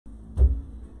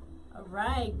All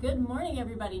right, good morning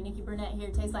everybody. Nikki Burnett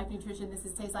here, Taste Life Nutrition. This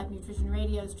is Taste Life Nutrition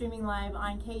Radio, streaming live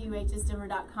on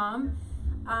KUHSdenver.com.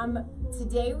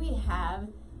 Today we have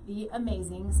the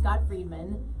amazing Scott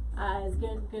Friedman.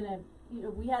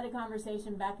 We had a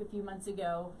conversation back a few months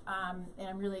ago, and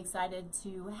I'm really excited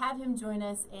to have him join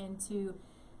us and to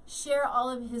share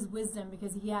all of his wisdom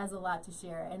because he has a lot to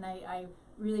share. And I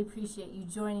really appreciate you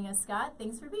joining us, Scott.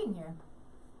 Thanks for being here.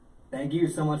 Thank you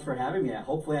so much for having me.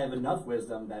 Hopefully I have enough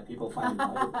wisdom that people find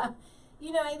valuable.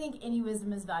 I think any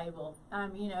wisdom is valuable.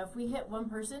 If we hit one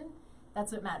person,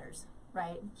 that's what matters,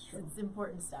 right? Sure. It's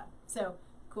important stuff. So,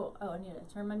 cool. Oh, I need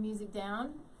to turn my music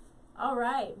down. All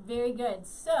right, very good.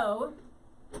 So,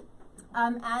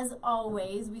 as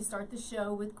always, we start the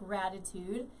show with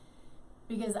gratitude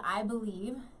because I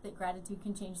believe that gratitude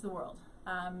can change the world.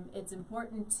 It's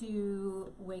important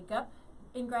to wake up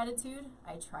in gratitude.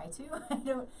 I try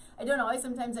to. I don't always.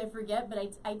 Sometimes I forget, but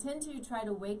I tend to try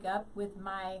to wake up with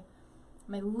my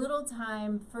little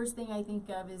time. First thing I think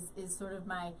of is sort of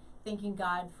my thanking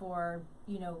God for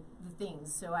the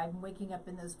things. So I'm waking up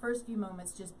in those first few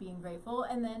moments just being grateful,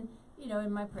 and then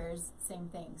in my prayers, same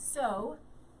thing. So,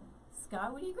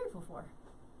 Scott, what are you grateful for?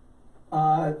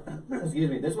 Excuse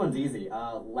me, this one's easy.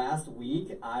 Last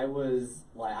week I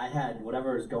had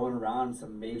whatever is going around,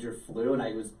 some major flu, and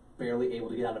I was barely able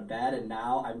to get out of bed, and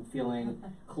now I'm feeling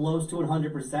close to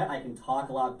 100%. I can talk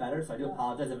a lot better, so I do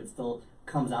apologize if it still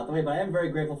comes out the way, but I am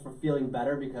very grateful for feeling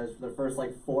better because for the first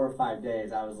 4 or 5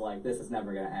 days I was like, this is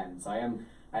never going to end. So I am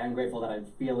grateful that I'm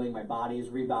feeling, my body is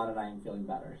rebounded, I am feeling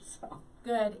better. So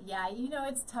good. Yeah,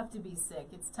 it's tough to be sick.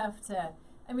 It's tough to,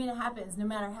 it happens no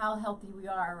matter how healthy we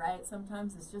are, right?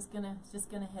 Sometimes it's just gonna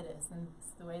hit us, and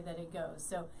it's the way that it goes.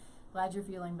 So glad you're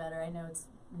feeling better. I know it's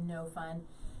no fun.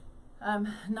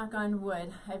 Knock on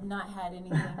wood, I've not had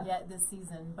anything yet this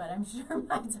season, but I'm sure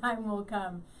my time will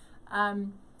come.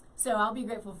 So I'll be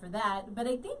grateful for that. But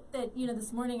I think that,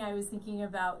 this morning I was thinking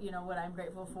about, what I'm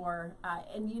grateful for.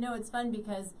 And, it's fun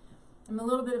because I'm a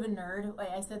little bit of a nerd.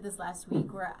 I said this last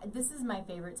week, where this is my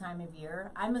favorite time of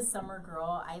year. I'm a summer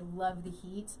girl. I love the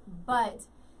heat. But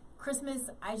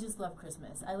Christmas, I just love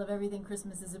Christmas. I love everything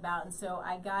Christmas is about. And so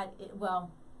I got it.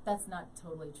 Well, that's not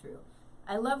totally true.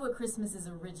 I love what Christmas is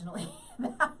originally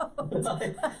about.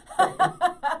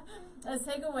 Let's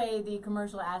take away the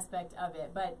commercial aspect of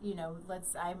it, but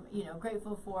I'm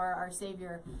grateful for our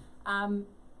Savior.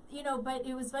 But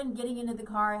it was fun getting into the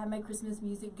car. I had my Christmas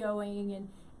music going, and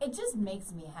it just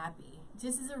makes me happy.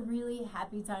 Just is a really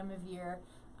happy time of year.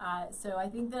 So I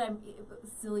think that I'm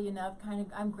silly enough.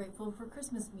 I'm grateful for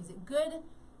Christmas music. Good,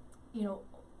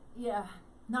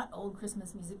 not old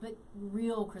Christmas music, but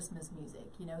real Christmas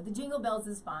music. The Jingle Bells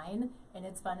is fine, and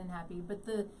it's fun and happy, but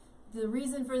the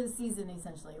reason for the season,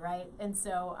 essentially, right? And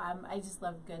so I just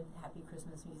love good, happy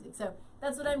Christmas music. So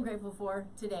that's what I'm grateful for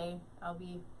today.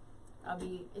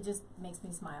 It just makes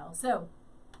me smile. So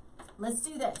let's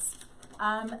do this.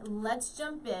 Let's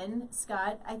jump in,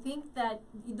 Scott. I think that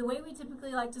the way we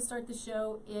typically like to start the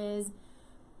show is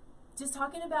just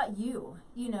talking about you.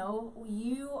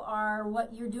 You are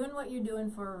what you're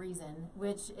doing for a reason,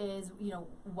 which is,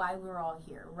 why we're all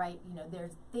here, right?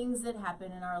 There's things that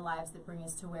happen in our lives that bring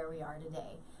us to where we are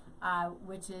today,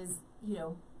 which is,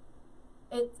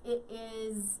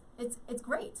 it's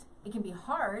great. It can be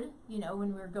hard,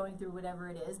 when we're going through whatever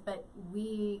it is, but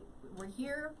we're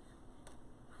here.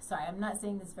 Sorry, I'm not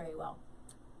saying this very well.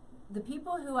 The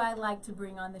people who I like to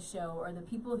bring on the show are the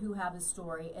people who have a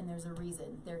story, and there's a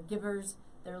reason. They're givers,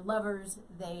 they're lovers,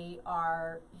 they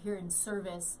are here in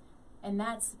service, and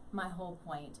that's my whole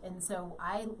point. And so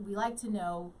we like to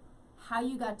know how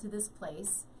you got to this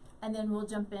place, and then we'll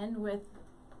jump in with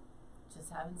just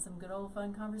having some good old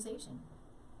fun conversation.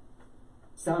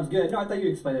 Sounds good. No, I thought you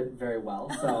explained it very well.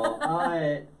 So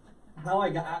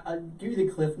I'll give you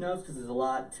the cliff notes because there's a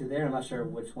lot to there. I'm not sure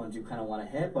which ones you kind of want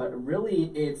to hit, but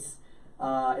really it's,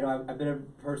 I've been a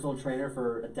personal trainer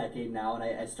for a decade now, and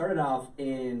I started off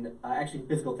in actually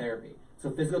physical therapy. So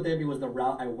physical therapy was the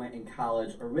route I went in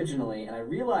college originally, and I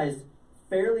realized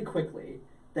fairly quickly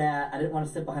that I didn't want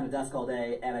to sit behind a desk all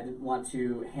day, and I didn't want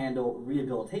to handle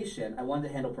rehabilitation. I wanted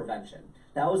to handle prevention.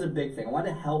 That was a big thing. I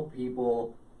wanted to help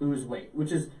people lose weight,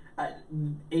 which is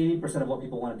 80% of what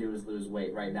people want to do is lose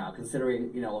weight right now,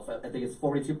 considering, I think it's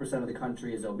 42% of the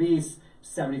country is obese,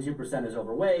 72% is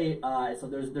overweight, so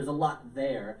there's a lot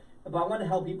there. But I wanted to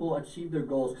help people achieve their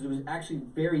goals because it was actually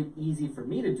very easy for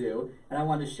me to do, and I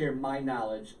wanted to share my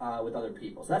knowledge with other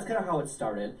people. So that's kind of how it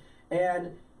started.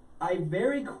 And I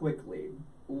very quickly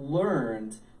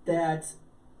learned that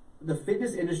the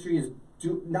fitness industry is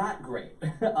not great.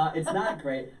 It's not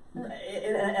great.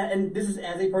 And this is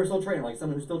as a personal trainer, like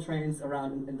someone who still trains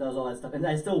around and does all that stuff. And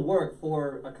I still work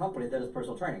for a company that does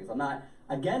personal training. So I'm not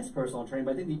against personal training,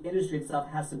 but I think the industry itself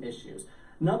has some issues.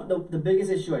 The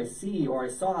biggest issue I see, or I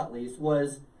saw at least,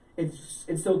 was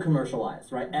it's so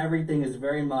commercialized, right? Everything is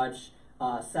very much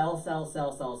sell, sell,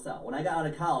 sell, sell, sell. When I got out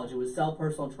of college, it was sell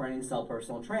personal training, sell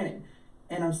personal training.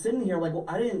 And I'm sitting here like, well,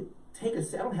 I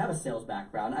don't have a sales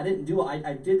background. I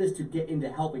did this to get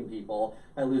into helping people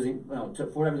by losing, for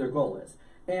whatever their goal is.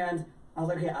 And I was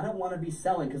like, okay, I don't want to be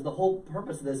selling because the whole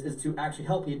purpose of this is to actually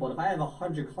help people. And if I have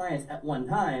 100 clients at one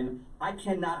time, I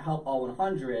cannot help all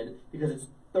 100 because it's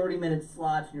 30-minute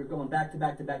slots, and you're going back to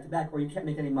back to back to back, or you can't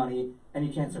make any money and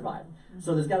you can't survive.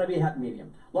 So there's got to be a happy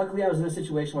medium. Luckily, I was in a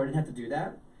situation where I didn't have to do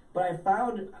that. But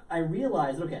I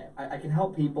realized, okay, I can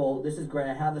help people. This is great.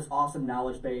 I have this awesome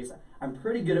knowledge base. I'm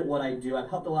pretty good at what I do. I've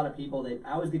helped a lot of people.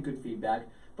 I always get good feedback,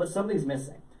 but something's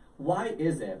missing. Why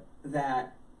is it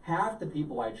that half the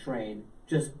people I train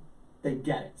they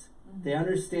get it? They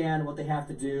understand what they have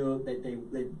to do.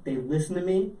 They listen to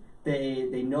me.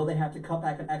 They know they have to cut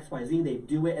back on X, Y, Z. They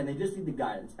do it, and they just need the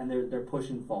guidance, and they're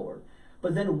pushing forward.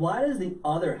 But then why does the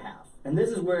other half, and this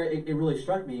is where it really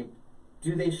struck me,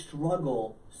 do they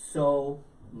struggle so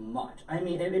much? I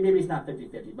mean, and maybe it's not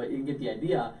 50-50, but you get the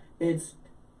idea.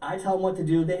 I tell them what to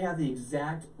do. They have the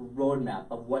exact roadmap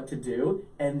of what to do,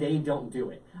 and they don't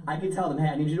do it. I can tell them, hey,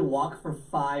 I need you to walk for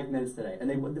 5 minutes today. And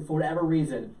for whatever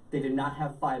reason, they did not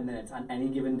have 5 minutes on any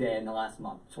given day in the last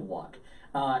month to walk.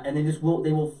 And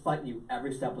they will fight you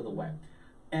every step of the way.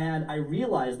 And I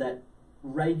realized that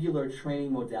regular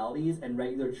training modalities and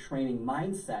regular training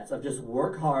mindsets of just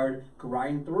work hard,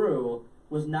 grind through,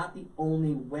 was not the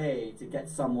only way to get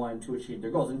someone to achieve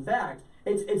their goals. In fact,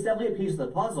 it's definitely a piece of the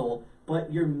puzzle,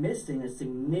 but you're missing a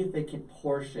significant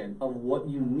portion of what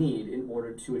you need in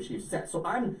order to achieve success. So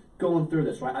I'm going through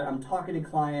this, right? I'm talking to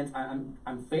clients.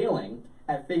 I'm failing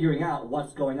at figuring out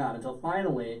what's going on until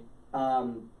finally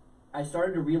I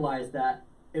started to realize that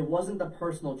it wasn't the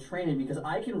personal training, because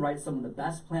I can write some of the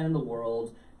best plan in the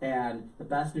world and the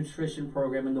best nutrition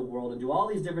program in the world and do all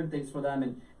these different things for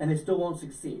them, and they still won't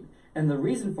succeed. And the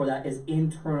reason for that is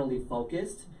internally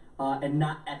focused and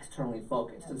not externally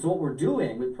focused. And so what we're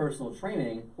doing with personal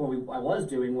training, I was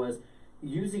doing, was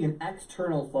using an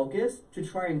external focus to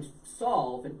try and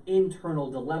solve an internal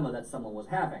dilemma that someone was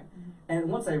having. And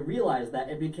once I realized that,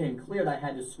 it became clear that I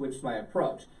had to switch my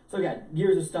approach. So again,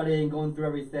 years of studying, going through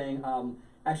everything.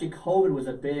 Actually, COVID was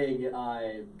a big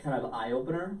kind of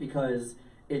eye-opener, because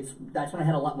that's when I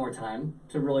had a lot more time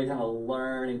to really kind of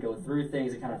learn and go through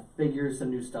things and kind of figure some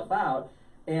new stuff out.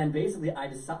 And basically,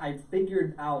 I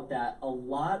figured out that a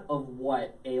lot of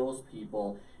what ails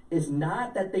people is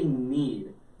not that they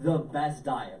need the best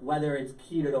diet, whether it's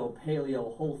keto,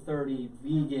 paleo, Whole30,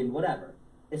 vegan, whatever.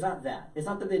 It's not that. It's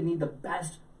not that they need the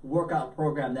best workout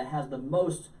program that has the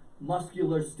most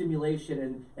muscular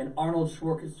stimulation and Arnold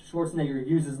Schwarzenegger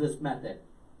uses this method.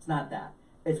 It's not that.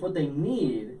 It's what they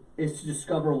need is to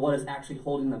discover what is actually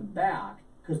holding them back,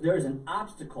 because there's an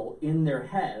obstacle in their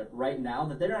head right now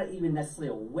that they're not even necessarily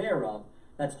aware of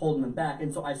that's holding them back.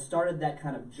 And so I started that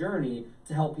kind of journey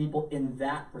to help people in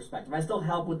that perspective. I still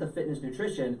help with the fitness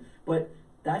nutrition, but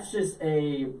that's just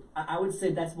I would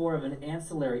say that's more of an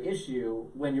ancillary issue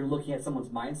when you're looking at someone's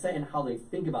mindset and how they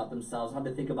think about themselves, how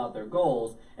they think about their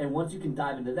goals. And once you can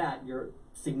dive into that, you're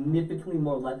significantly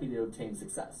more likely to obtain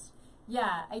success.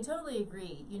 Yeah, I totally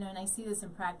agree. And I see this in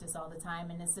practice all the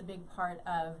time, and it's a big part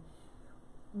of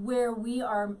where we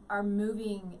are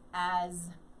moving as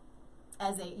a,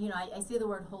 I say the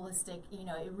word holistic,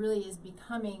 it really is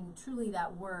becoming truly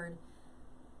that word,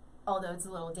 although it's a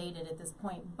little dated at this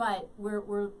point. But we're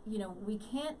we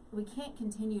can't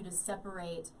continue to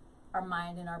separate our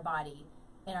mind and our body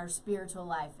and our spiritual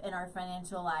life and our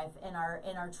financial life and our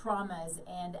traumas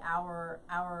and our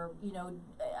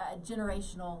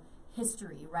generational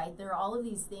history, right? There are all of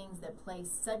these things that play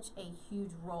such a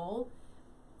huge role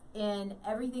in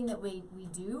everything that we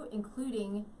do,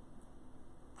 including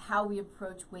how we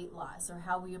approach weight loss or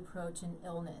how we approach an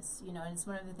illness, and it's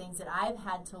one of the things that I've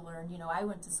had to learn. I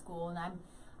went to school, and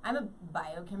I'm a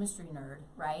biochemistry nerd,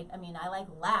 right? I mean, I like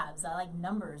labs, I like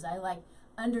numbers, I like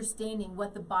understanding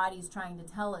what the body's trying to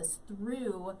tell us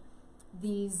through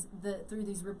these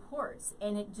reports,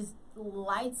 and it just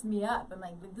lights me up. I'm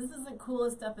like, this is the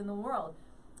coolest stuff in the world.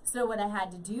 So what I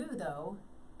had to do, though,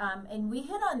 and we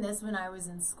hit on this when I was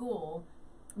in school,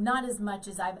 not as much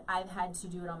as I've had to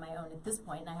do it on my own at this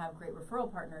point, and I have great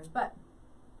referral partners, but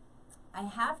I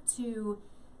have to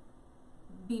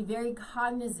be very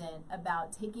cognizant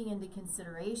about taking into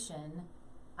consideration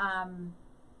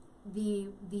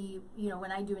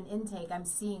when I do an intake, I'm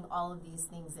seeing all of these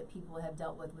things that people have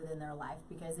dealt with within their life,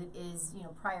 because it is,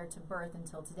 prior to birth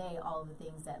until today, all of the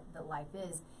things that life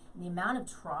is. And the amount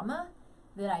of trauma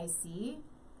that I see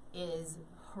is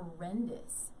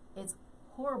horrendous. It's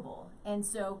horrible. And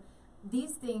so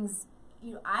these things,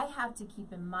 I have to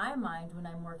keep in my mind when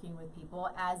I'm working with people,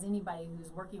 as anybody who's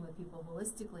working with people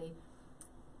holistically,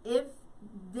 is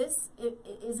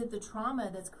it the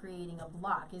trauma that's creating a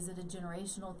block? Is it a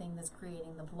generational thing that's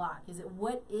creating the block?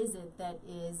 What is it that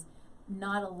is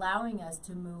not allowing us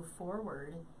to move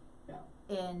forward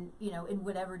in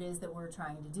whatever it is that we're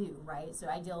trying to do, right? So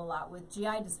I deal a lot with GI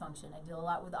dysfunction. I deal a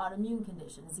lot with autoimmune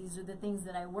conditions. These are the things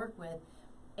that I work with.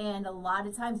 And a lot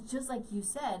of times, just like you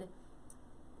said,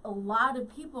 a lot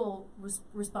of people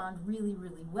respond really,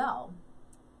 really well.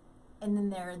 And then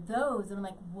there are those, and I'm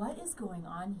like, what is going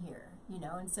on here?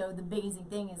 And so the amazing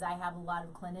thing is I have a lot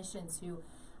of clinicians who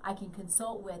I can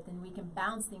consult with, and we can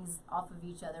bounce things off of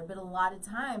each other. But a lot of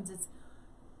times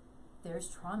there's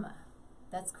trauma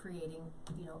that's creating,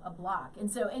 a block.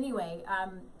 And so anyway,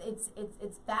 it's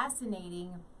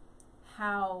fascinating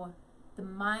how the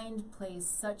mind plays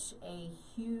such a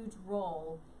huge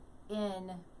role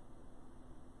in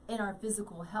our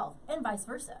physical health, and vice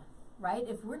versa, right?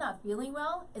 If we're not feeling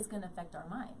well, it's going to affect our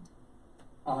mind.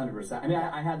 100%. I mean,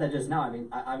 I had that just now.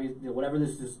 I mean, whatever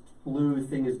this flu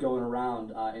thing is going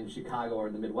around in Chicago or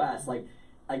in the Midwest, like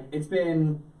it's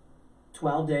been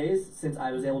 12 days since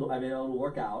I've been able to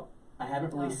work out. I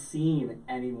haven't really seen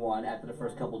anyone after the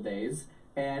first couple days,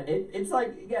 and it's like,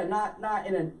 again, not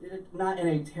in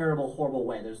a terrible, horrible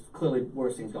way. There's clearly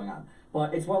worse things going on,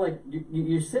 but it's more like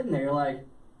you're sitting there, you're like,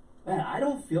 man, I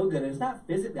don't feel good. It's not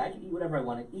physically. I can eat whatever I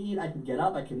want to eat. I can get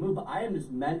up. I can move. But I am just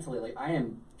mentally, like, I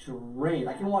am drained.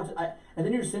 I can watch. And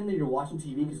then you're sitting there, you're watching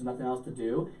TV because there's nothing else to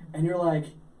do, and you're like,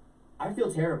 I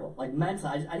feel terrible. Like,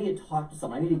 mentally, I need to talk to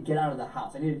someone. I need to get out of the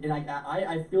house.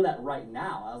 I feel that right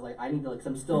now. I was like, I need to, like, 'cause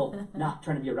I'm still not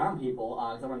trying to be around people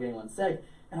because I'm not getting anyone sick.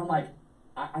 And I'm like,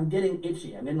 I'm getting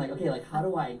itchy. I'm in like, okay, like, how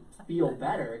do I feel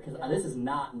better? Because this is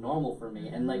not normal for me.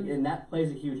 And, like, and that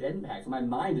plays a huge impact. So my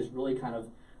mind is really kind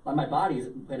of, my body's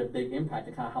played a big impact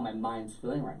on kind of how my mind's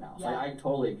feeling right now. So I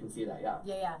totally can see that,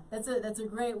 Yeah. That's a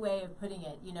great way of putting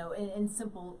it, in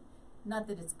simple, not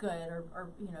that it's good or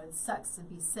it sucks to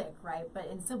be sick, right? But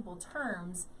in simple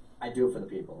terms. I do it for the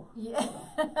people. Yeah.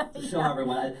 To show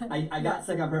everyone. I got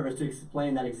sick on purpose to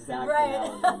explain that exactly.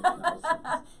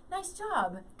 Right. Nice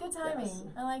job. Good timing. Yes.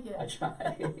 I like it. I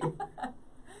try.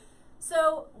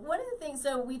 So one of the things,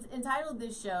 we've entitled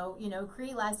this show,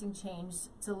 Create Lasting Change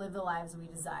to Live the Lives We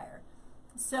Desire.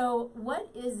 So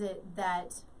what does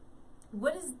that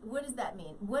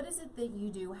mean? What is it that you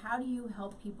do? How do you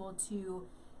help people to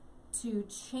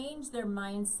change their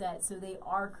mindset so they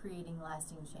are creating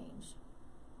lasting change?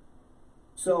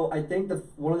 So I think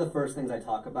one of the first things I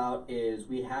talk about is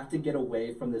we have to get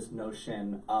away from this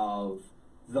notion of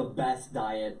the best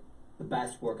diet, the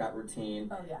best workout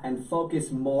routine, and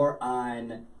focus more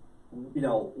on,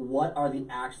 what are the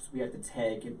actions we have to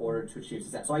take in order to achieve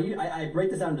success. So I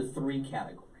break this down into 3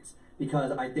 categories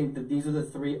because I think that these are the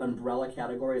 3 umbrella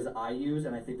categories that I use,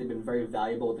 and I think they've been very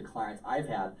valuable with the clients I've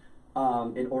had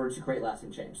in order to create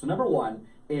lasting change. So number 1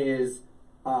 is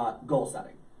goal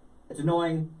setting. It's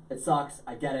annoying. It sucks.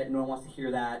 I get it. No one wants to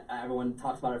hear that. Everyone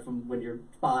talks about it from when you're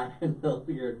 5 until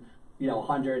you're,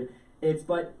 100.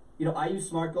 But I use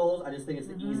SMART goals. I just think it's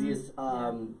the easiest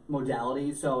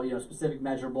modality. So, specific,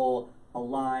 measurable,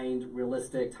 aligned,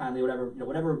 realistic, timely,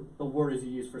 whatever the word is you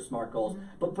use for SMART goals.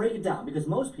 But break it down, because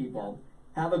most people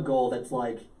have a goal that's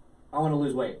like, I want to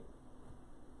lose weight.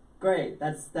 Great.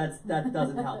 That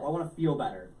doesn't help. I want to feel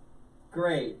better.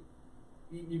 Great.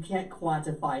 You can't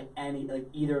quantify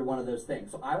either one of those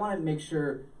things. So I want to make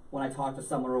sure when I talk to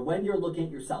someone, or when you're looking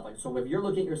at yourself, so if you're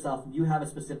looking at yourself, you have a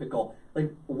specific goal.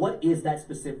 Like, what is that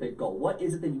specific goal? What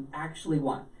is it that you actually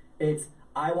want? It's,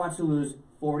 I want to lose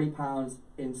 40 pounds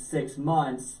in 6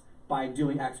 months by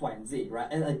doing X, Y, and Z,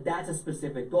 right? And that's a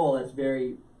specific goal that's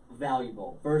very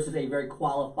valuable versus a very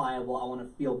qualifiable, I want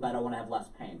to feel better, I want to have less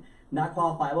pain. Not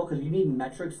qualifiable because you need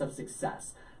metrics of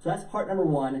success. So that's part number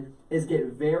 1, is get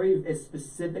as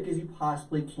specific as you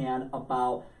possibly can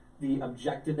about the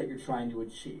objective that you're trying to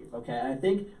achieve, okay? And I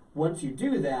think once you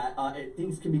do that,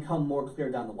 things can become more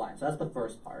clear down the line. So that's the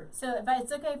first part. So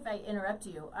it's okay if I interrupt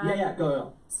you.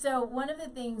 Go. So one of the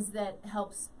things that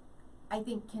helps, I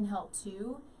think can help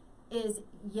too, is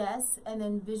and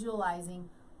then visualizing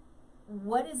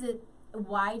what is it,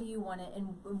 why do you want it,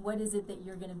 and what is it that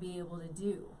you're going to be able to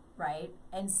do, right?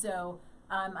 And so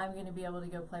I'm going to be able to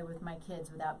go play with my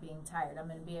kids without being tired. I'm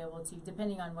going to be able to,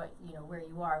 depending on what, where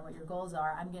you are and what your goals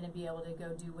are, I'm going to be able to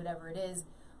go do whatever it is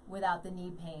without the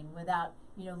knee pain, without,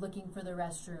 looking for the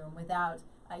restroom, without,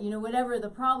 whatever the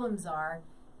problems are.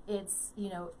 It's,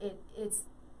 it's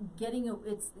getting,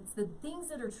 it's the things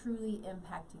that are truly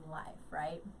impacting life,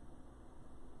 right?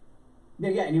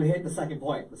 Yeah, and you hit the second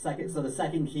point. The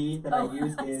second key that I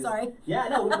used is sorry. Yeah,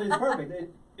 no, it's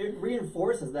perfect. It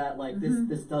reinforces that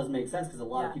this does make sense because a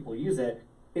lot of people use it.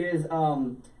 Is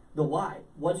the why?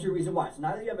 What's your reason why? So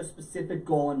now that you have a specific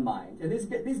goal in mind, and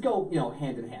these go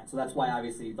hand in hand. So that's why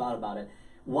obviously you thought about it.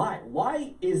 Why?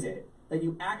 Why is it that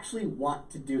you actually want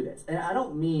to do this? And I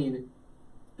don't mean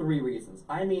 3 reasons.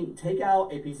 I mean take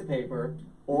out a piece of paper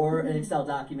or an Excel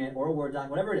document or a Word doc,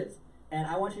 whatever it is. And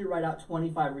I want you to write out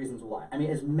 25 reasons why. I mean,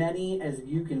 as many as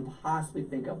you can possibly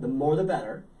think of. The more the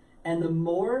better. And the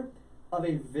more of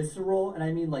a visceral, and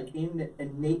I mean like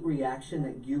innate reaction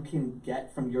that you can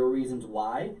get from your reasons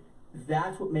why,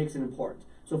 that's what makes it important.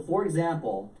 So for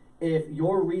example, if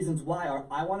your reasons why are,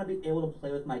 I want to be able to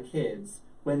play with my kids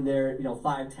when they're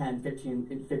 5,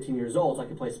 10, 15 years old so I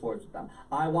can play sports with them.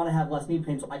 I want to have less knee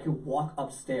pain so I can walk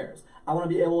upstairs. I want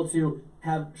to be able to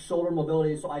have shoulder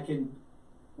mobility so I can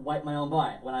wipe my own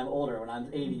butt when I'm older, when I'm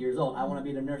 80 years old. I want to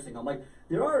be in a nursing home. Like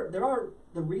the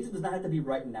reason does not have to be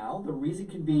right now. The reason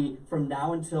can be from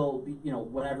now until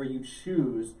whatever you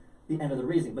choose the end of the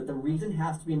reason. But the reason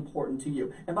has to be important to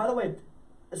you. And by the way,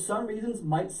 some reasons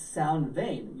might sound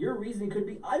vain. Your reasoning could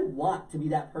be, I want to be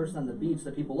that person on the beach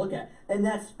that people look at. And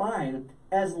that's fine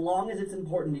as long as it's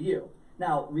important to you.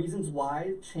 Now, reasons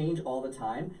why change all the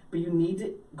time, but you need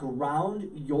to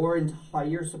ground your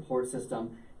entire support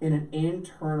system in an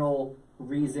internal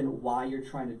reason why you're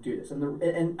trying to do this.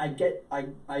 And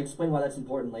I explain why that's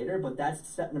important later, but that's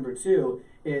step number 2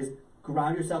 is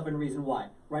ground yourself in reason why.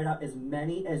 Write out as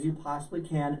many as you possibly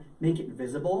can, make it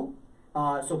visible.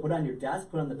 So put it on your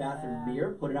desk, put it on the bathroom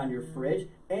mirror, put it on your fridge,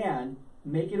 and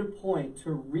make it a point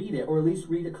to read it, or at least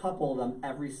read a couple of them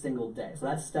every single day. So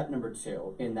that's step number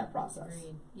 2 in that process.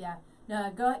 Agreed. Yeah.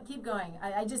 No, keep going.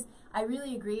 I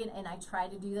really agree, and I try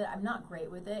to do that. I'm not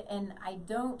great with it, and I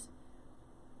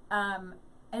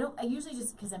usually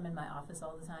just, because I'm in my office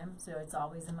all the time, so it's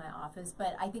always in my office,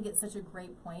 but I think it's such a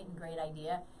great point and great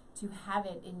idea to have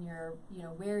it in your,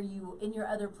 in your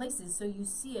other places, so you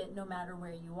see it no matter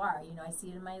where you are. I see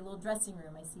it in my little dressing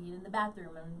room, I see it in the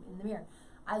bathroom, and in the mirror.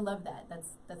 I love that.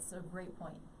 That's a great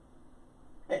point.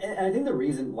 And I think the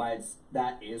reason why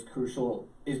that is crucial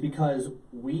is because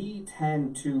we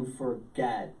tend to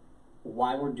forget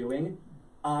why we're doing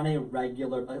on a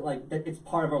regular, like it's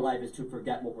part of our life is to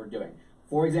forget what we're doing.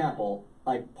 For example,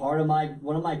 like one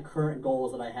of my current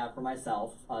goals that I have for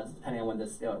myself, depending on when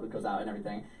this goes out and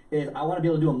everything, is I want to be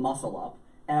able to do a muscle up,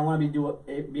 and I want to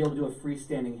be able to do a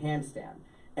freestanding handstand.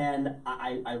 And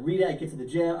I read it, I get to the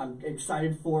gym, I'm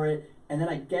excited for it, and then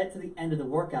I get to the end of the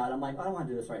workout, I'm like, I don't want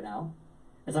to do this right now.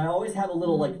 And so I always have a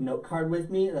little note card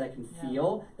with me that I can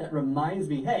feel that reminds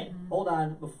me, hey, hold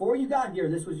on, before you got here,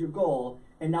 this was your goal,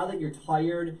 and now that you're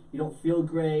tired, you don't feel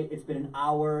great, it's been an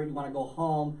hour, you want to go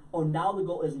home, now the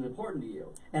goal isn't important to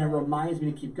you. And it reminds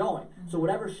me to keep going. So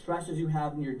whatever stressors you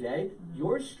have in your day,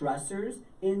 your stressors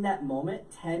in that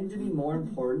moment tend to be more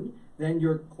important than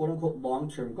your quote-unquote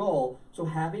long-term goal. So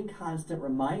having constant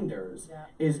reminders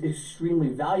is extremely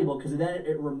valuable, because then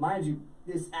it reminds you,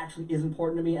 this actually is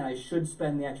important to me, and I should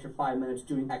spend the extra 5 minutes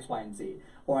doing X, Y, and Z,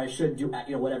 or I should do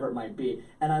whatever it might be.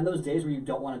 And on those days where you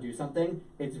don't want to do something,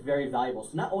 it's very valuable.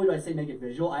 So not only do I say make it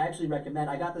visual, I actually recommend.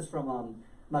 I got this from I'm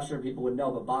not sure if people would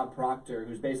know, but Bob Proctor,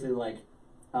 who's basically like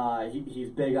he's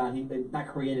big on not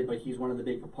created, but he's one of the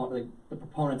big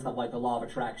proponents of the law of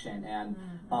attraction and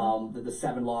the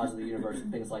 7 laws of the universe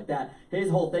and things like that. His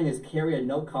whole thing is carry a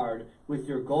note card with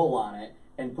your goal on it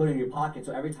and put it in your pocket,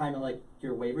 so every time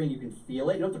you're wavering, you can feel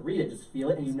it. You don't have to read it; just feel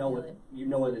it, and you know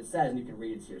what it says, and you can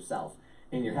read it to yourself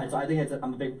in your head. So I think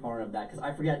I'm a big proponent of that, because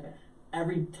I forget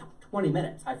every 20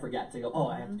 minutes. I forget to go,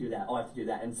 I have to do that. I have to do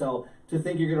that. And so to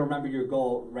think you're going to remember your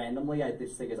goal randomly, I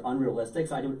just think is unrealistic.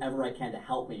 So I do whatever I can to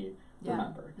help me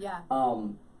remember. Yeah.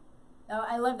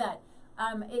 I love that.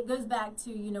 It goes back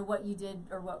to, what you did,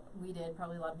 or what we did,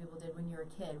 probably a lot of people did when you were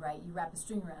a kid, right? You wrap a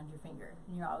string around your finger,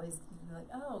 and you're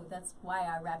like, that's why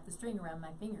I wrap the string around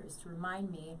my fingers, to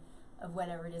remind me of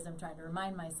whatever it is I'm trying to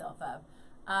remind myself of.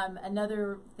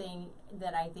 Another thing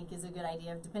that I think is a good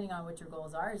idea, depending on what your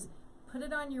goals are, is put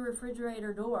it on your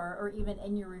refrigerator door, or even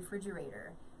in your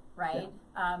refrigerator, right?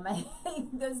 Yeah. I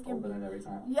think those can open it every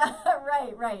time. Yeah,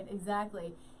 right,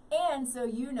 exactly. And so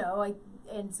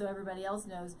and so everybody else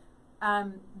knows,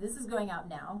 this is going out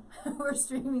now. We're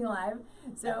streaming live,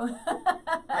 so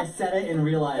I I said it and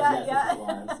realized, yes, this is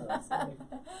live. So, it's like,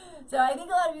 so I think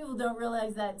a lot of people don't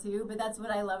realize that too, but that's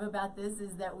what I love about this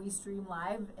is that we stream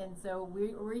live, and so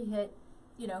we hit,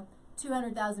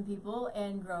 200,000 people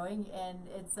and growing, and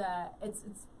it's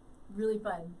really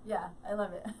fun. Yeah, I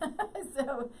love it.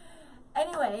 So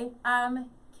anyway,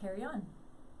 carry on.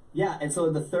 Yeah, and so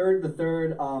the third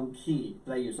key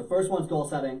that I use. So first one's goal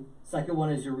setting. Second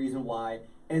one is your reason why,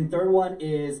 and third one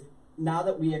is now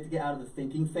that we have to get out of the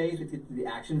thinking phase, we have to get to the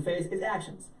action phase. It's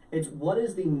actions. It's what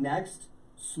is the next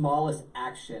smallest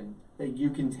action that you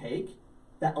can take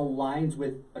that aligns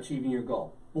with achieving your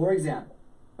goal. For example,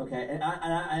 okay, and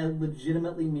I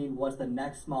legitimately mean what's the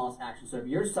next smallest action. So if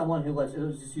you're someone who let's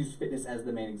just use fitness as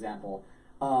the main example,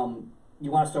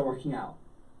 you want to start working out,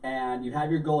 and you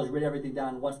have your goals, you write everything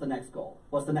down. What's the next goal?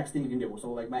 What's the next thing you can do?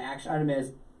 So like my action item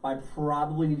is I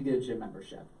probably need to get a gym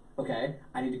membership. Okay,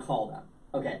 I need to call them.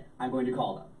 Okay, I'm going to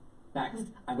call them. Next,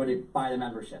 I'm going to buy the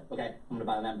membership. Okay, I'm going to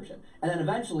buy the membership. And then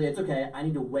eventually it's okay, I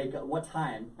need to wake up. What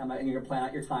time? And you're going to plan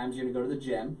out your times. You're going to go to the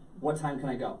gym. What time can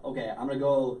I go? Okay, I'm going to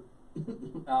go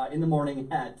in the morning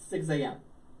at 6 a.m.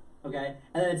 Okay?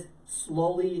 And then it's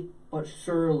slowly but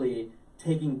surely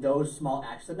taking those small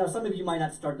actions. Now, some of you might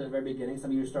not start at the very beginning.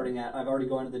 Some of you are starting at, I've already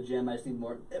gone to the gym, I just need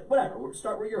more. Whatever,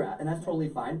 start where you're at, and that's totally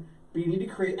fine. But you need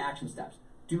to create action steps.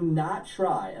 Do not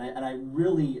try, and I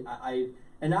really,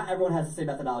 and not everyone has the same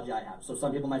methodology I have. So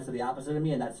some people might say the opposite of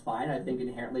me, and that's fine. I think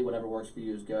inherently whatever works for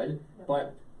you is good. Yep.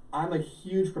 But I'm a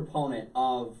huge proponent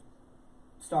of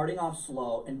starting off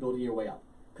slow and building your way up.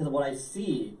 Because what I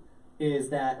see is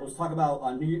that, let's talk about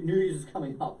New Year's is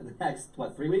coming up in the next,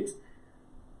 3 weeks?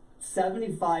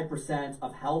 75%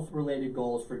 of health-related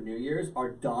goals for New Year's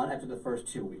are done after the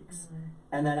first 2 weeks. Mm-hmm.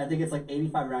 And then I think it's like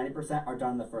 85 or 90% are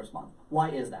done in the first month. Why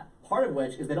is that? Part of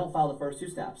which is they don't follow the first two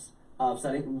steps of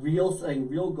setting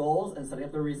real goals and setting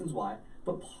up the reasons why.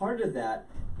 But part of that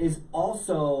is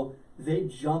also they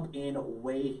jump in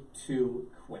way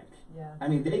too quick. Yeah. I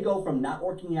mean, they go from not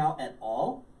working out at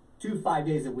all to 5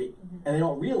 days a week. Mm-hmm. And they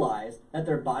don't realize that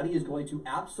their body is going to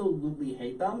absolutely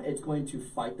hate them. It's going to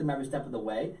fight them every step of the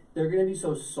way. They're going to be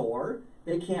so sore,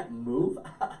 they can't move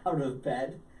out of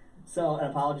bed. So, and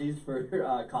apologies for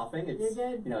coughing. You're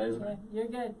good. You're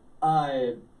good.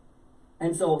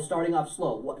 And so starting off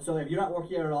slow. So if you're not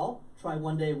working out at all, try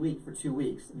 1 day a week for 2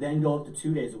 weeks. Then go up to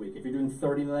 2 days a week. If you're doing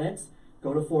 30 minutes,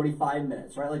 go to 45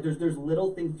 minutes, right? Like there's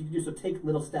little things you can do. So take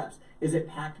little steps. Is it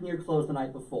packing your clothes the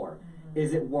night before? Mm-hmm.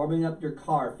 Is it warming up your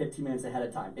car 15 minutes ahead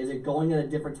of time? Is it going at a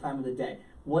different time of the day?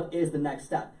 What is the next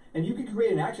step? And you can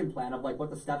create an action plan of like what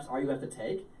the steps are you have to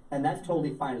take. And that's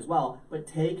totally fine as well. But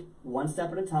take one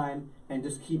step at a time and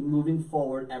just keep moving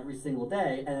forward every single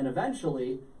day. And then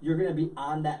eventually you're going to be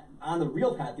on the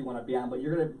real path you want to be on, but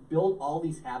you're going to build all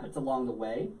these habits along the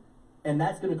way. And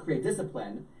that's going to create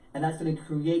discipline. And that's going to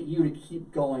create you to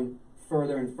keep going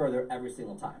further and further every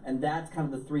single time. And that's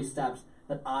kind of the 3 steps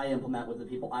that I implement with the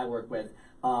people I work with.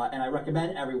 And I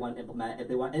recommend everyone implement if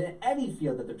they want in any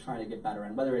field that they're trying to get better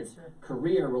in, whether it's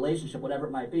career, relationship, whatever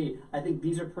it might be. I think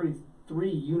these are 3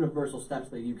 universal steps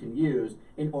that you can use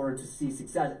in order to see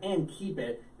success and keep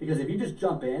it. Because if you just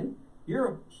jump in,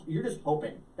 you're just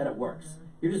hoping that it works. Mm-hmm.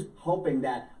 You're just hoping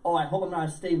that, I hope I'm going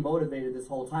to stay motivated this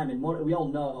whole time. And we all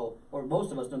know, or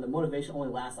most of us know, that motivation only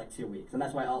lasts like 2 weeks. And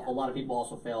that's why a lot of people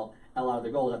also fail at a lot of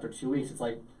their goals after 2 weeks. It's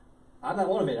like, I'm not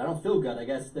motivated. I don't feel good. I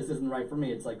guess this isn't right for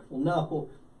me. It's like, well, no,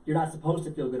 you're not supposed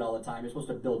to feel good all the time. You're supposed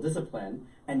to build discipline.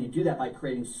 And you do that by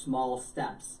creating small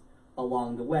steps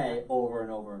along the way over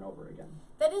and over and over again.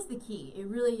 That is the key. It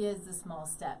really is the small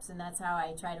steps, and that's how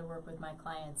I try to work with my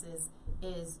clients is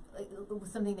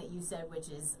something that you said, which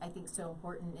is I think so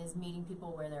important, is meeting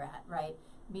people where they're at, right?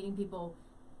 Meeting people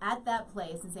at that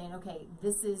place and saying, okay,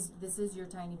 this is your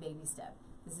tiny baby step.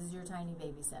 This is your tiny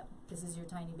baby step. This is your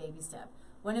tiny baby step.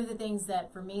 One of the things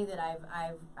that for me that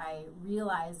I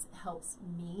realize helps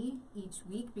me each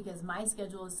week, because my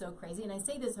schedule is so crazy, and I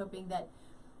say this hoping that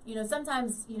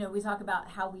sometimes, we talk about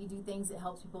how we do things. It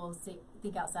helps people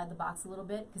think outside the box a little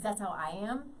bit, because that's how I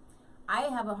am. I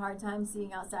have a hard time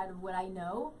seeing outside of what I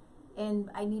know, and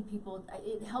I need people.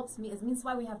 It helps me. It means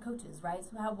why we have coaches, right?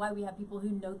 So why we have people who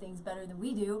know things better than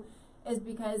we do is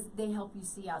because they help you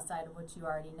see outside of what you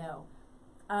already know.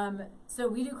 So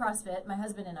we do CrossFit, my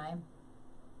husband and I.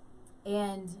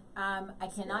 And I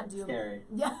cannot do scary.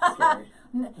 Yeah, scary.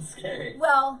 Scary.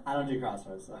 Well, I don't do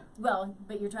CrossFit, so. Well,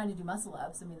 but you're trying to do muscle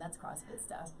ups. I mean, that's CrossFit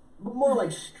stuff. But more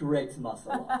like strict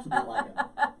muscle ups, not like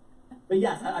it. But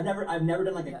yes, I've never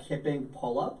done like a kipping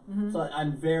pull up, so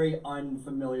I'm very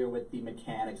unfamiliar with the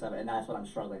mechanics of it, and that's what I'm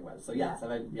struggling with. So yes, if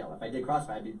I did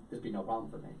CrossFit, it'd be no problem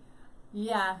for me.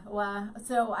 Yeah, well,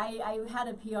 so I had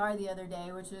a PR the other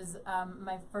day, which was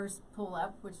my first pull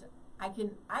up, which I'm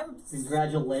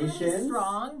Congratulations. pretty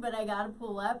strong, but I got a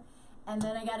pull up, and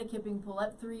then I got a kipping pull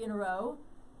up 3 in a row.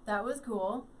 That was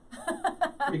cool.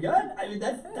 Pretty good. I mean,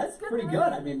 that's pretty good.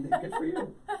 I mean, good for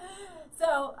you.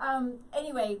 So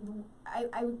anyway, I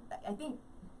think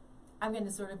I'm going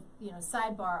to sort of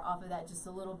sidebar off of that just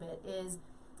a little bit. Is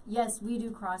yes, we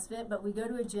do CrossFit, but we go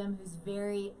to a gym who's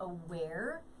very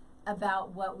aware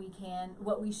about what we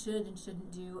should and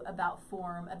shouldn't do, about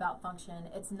form, about function.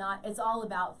 It's all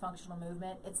about functional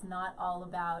movement. It's not all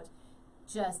about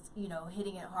just,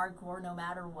 hitting it hardcore no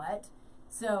matter what.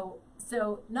 So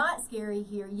not scary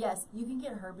here. Yes, you can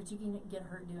get hurt, but you can get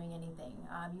hurt doing anything.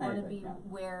 You want to be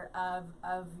aware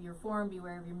of your form, be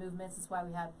aware of your movements. That's why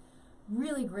we have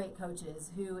really great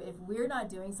coaches who, if we're not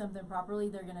doing something properly,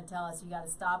 they're going to tell us you got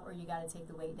to stop or you got to take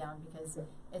the weight down, because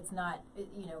it's not,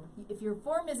 if your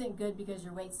form isn't good because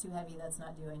your weight's too heavy, that's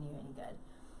not doing you any good.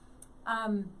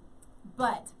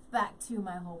 But back to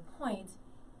my whole point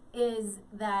is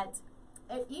that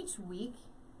each week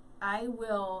I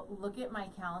will look at my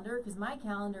calendar, because my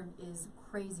calendar is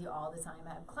crazy all the time. I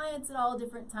have clients at all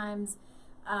different times,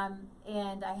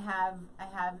 and I have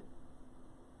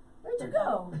where'd you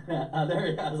go? There,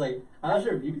 I was like, I'm not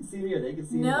sure if you could see me or they could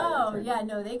see me. No,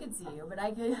 they could see you, but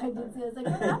I did see. I was like,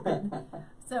 what happened?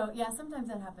 So yeah, sometimes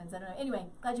that happens. I don't know. Anyway,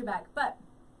 glad you're back. But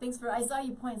thanks I saw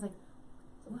you point. It's like,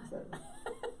 what?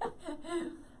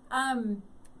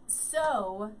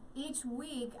 So each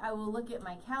week I will look at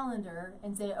my calendar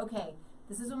and say, okay,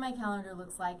 this is what my calendar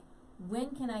looks like.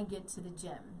 When can I get to the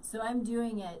gym? So I'm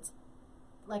doing it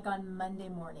like on Monday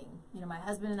morning. My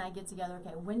husband and I get together.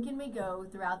 Okay, when can we go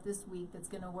throughout this week that's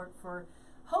going to work for,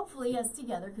 hopefully, us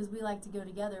together, because we like to go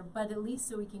together, but at least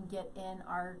so we can get in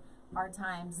our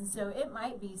times. And so it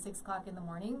might be 6 o'clock in the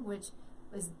morning, which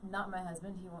is not my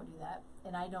husband. He won't do that,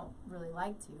 and I don't really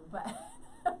like to, but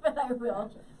but I will.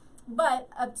 Gotcha. But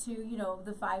up to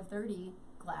the 5:30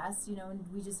 class, and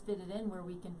we just fit it in where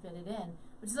we can fit it in,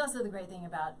 which is also the great thing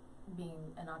about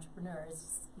being an entrepreneur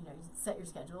is, you set your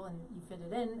schedule and you fit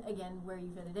it in again where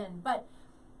you fit it in. But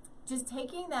just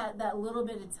taking that little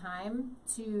bit of time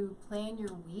to plan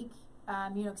your week,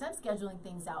 because I'm scheduling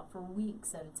things out for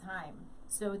weeks at a time.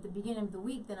 So at the beginning of the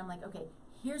week, then I'm like, okay,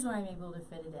 here's where I'm able to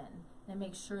fit it in, and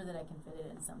make sure that I can fit it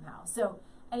in somehow. So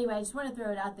anyway, I just want to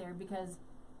throw it out there because,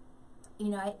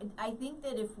 I think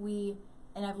that if we,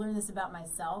 and I've learned this about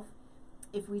myself,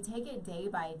 if we take it day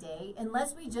by day,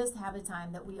 unless we just have a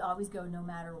time that we always go no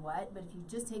matter what, but if you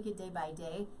just take it day by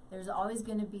day, there's always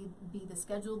going to be the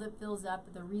schedule that fills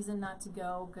up, the reason not to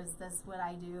go, because that's what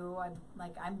I do.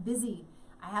 I'm busy.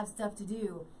 I have stuff to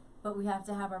do, but we have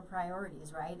to have our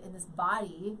priorities, right? And this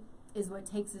body is what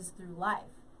takes us through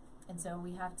life. And so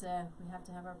we have to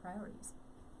have our priorities.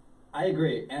 I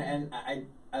agree. And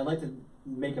I like to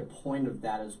make a point of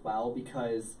that as well,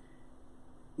 because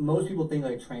most people think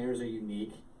like trainers are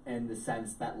unique in the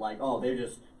sense that like, oh, they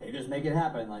just make it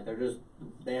happen, like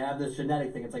they have this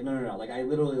genetic thing. It's like no. Like I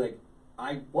literally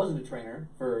I wasn't a trainer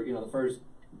for the first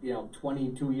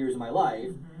 22 years of my life,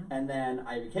 Mm-hmm. and then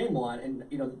I became one, and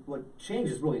what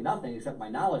changed is really nothing except my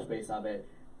knowledge base of it.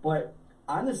 But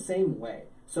I'm the same way.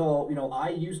 So I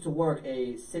used to work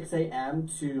a 6 a.m.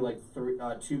 to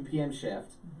 2 p.m.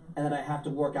 shift, Mm-hmm. and then I have to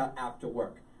work out after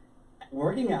work.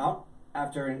 Working out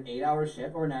after an 8-hour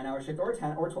shift or a 9-hour shift or a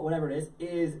 10 or 12, whatever it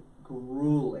is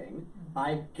grueling. Mm-hmm.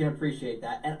 I can appreciate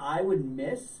that. And I would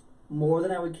miss more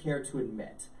than I would care to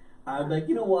admit. I would be like,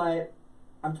 you know what?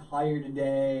 I'm tired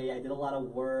today. I did a lot of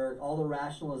work. All the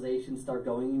rationalizations start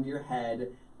going into your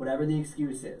head, whatever the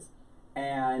excuse is.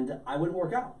 And I wouldn't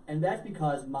work out. And that's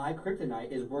because my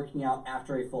kryptonite is working out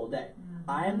after a full day. Mm-hmm.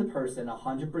 I am the person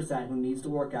 100% who needs to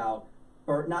work out,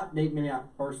 or maybe not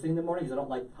first thing in the morning, because I don't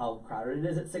like how crowded it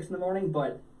is at 6 in the morning,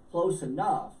 but close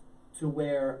enough to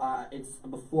where it's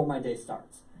before my day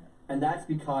starts. And that's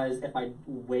because if I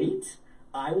wait,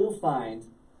 I will find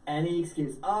any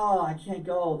excuse. Oh, I can't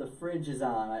go. The fridge is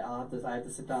on. I have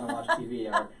to sit down and watch TV,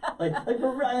 or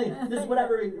just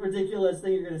whatever ridiculous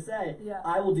thing you're gonna say. Yeah.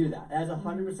 I will do that. That's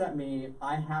 100% me.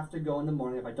 I have to go in the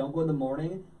morning. If I don't go in the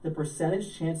morning, the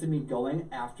percentage chance of me going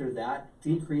after that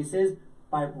decreases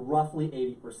by roughly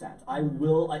 80%. I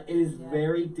will. It is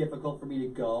very difficult for me to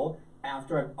go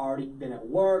after I've already been at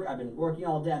work. I've been working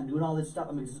all day. I'm doing all this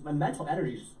stuff. My mental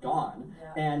energy is just gone.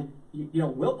 Yeah. And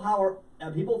willpower.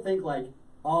 People think like,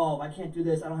 oh, I can't do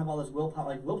this. I don't have all this willpower.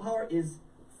 Like willpower is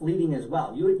fleeting as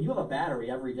well. You have a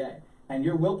battery every day, and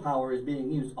your willpower is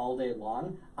being used all day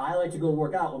long. I like to go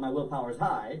work out when my willpower is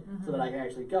high, mm-hmm. so that I can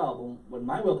actually go. But when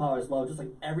my willpower is low, just like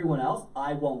everyone else,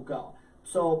 I won't go.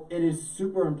 So it is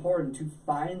super important to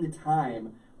find the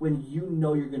time when you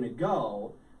know you're going to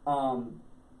go,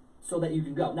 so that you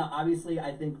can go. Now, obviously,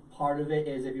 I think part of it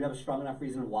is if you have a strong enough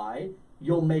reason why,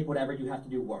 you'll make whatever you have to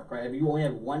do work, right? If you only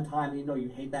have one time and you know you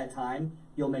hate that time,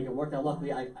 you'll make it work. Now,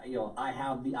 luckily, I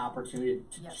have the opportunity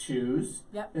to Yep. choose,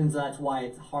 Yep. and so that's why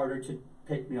it's harder to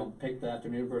pick the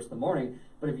afternoon versus the morning.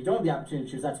 But if you don't have the opportunity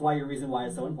to choose, that's why your reason why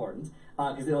is so important,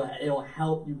 because it'll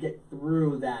help you get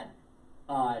through that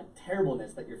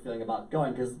terribleness that you're feeling about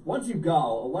going. Because once you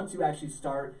go, or once you actually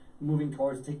start moving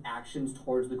towards, take actions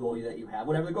towards the goal that you have,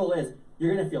 whatever the goal is,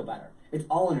 you're gonna feel better. It's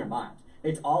all in your mind.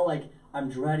 It's all like, I'm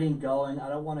dreading going. I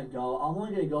don't want to go. I'm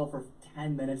only gonna go for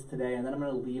 10 minutes today, and then I'm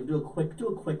gonna leave. Do a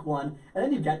quick one, and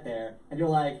then you get there, and you're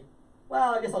like,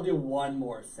 well, I guess I'll do one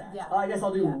more set. Yeah. I guess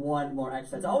I'll do Yeah. one more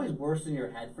exercise. It's always worse in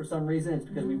your head for some reason. It's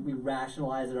because we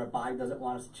rationalize it. Our body doesn't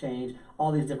want us to change.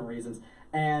 All these different reasons.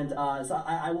 And so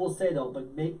I will say though, but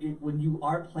when you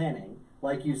are planning,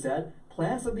 like you said,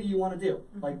 plan something you want to do.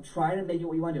 Like try to make it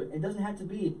what you want to do. It doesn't have to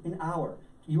be an hour.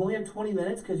 You only have 20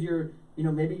 minutes because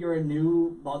maybe you're a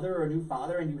new mother or a new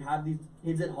father and you have these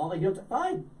kids at home. Like,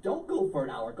 fine, don't go for an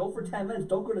hour. Go for 10 minutes.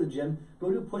 Don't go to the gym.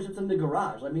 Go do push-ups in the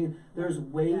garage. I mean, there's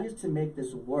ways to make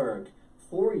this work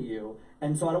for you.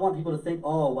 And so I don't want people to think,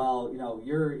 oh, well,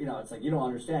 it's like you don't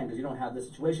understand because you don't have the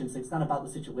situation. So it's not about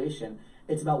the situation.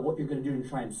 It's about what you're going to do to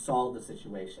try and solve the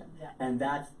situation. Yeah. And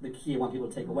that's the key I want people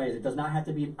to take away is it does not have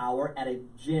to be an hour at a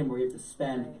gym where you have to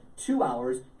spend 2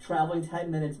 hours traveling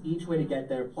 10 minutes each way to get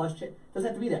there. Plus, it doesn't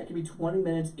have to be that. It can be 20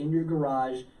 minutes in your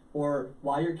garage or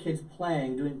while your kid's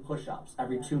playing doing push-ups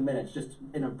every 2 minutes just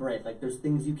in a break. Like there's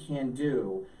things you can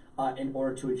do in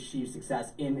order to achieve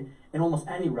success in almost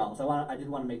any realm. So I did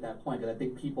want to make that point because I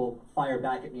think people fire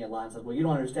back at me a lot and say, well, you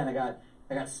don't understand. I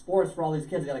got sports for all these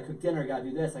kids. I got to cook dinner. I got to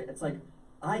do this. It's like,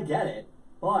 I get it,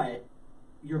 but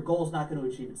your goal is not going to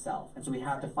achieve itself. And so we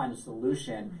have to find a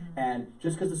solution. And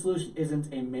just because the solution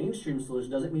isn't a mainstream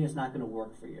solution doesn't mean it's not going to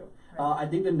work for you. I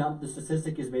think the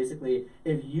statistic is basically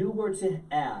if you were to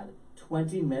add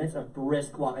 20 minutes of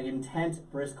brisk walk, like intense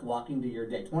brisk walking to your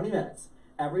day, 20 minutes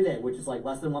every day, which is like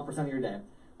less than 1% of your day,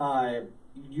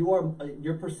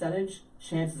 your percentage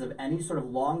chances of any sort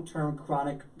of long-term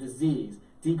chronic disease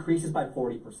decreases by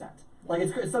 40%. Like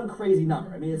it's some crazy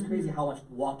number. I mean, it's crazy how much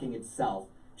walking itself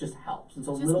just helps. And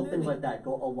so Just little moving. things like that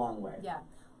go a long way. Yeah.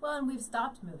 Well, and we've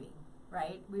stopped moving,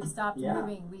 right? We've stopped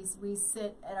moving. We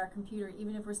sit at our computer,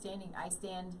 even if we're standing. I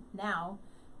stand now,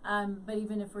 but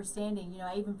even if we're standing,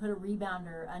 I even put a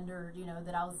rebounder under,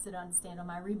 that I'll stand on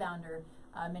my rebounder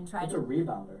and try What's to. a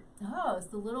rebounder? Oh, it's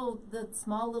the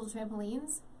small little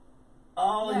trampolines.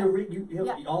 Oh,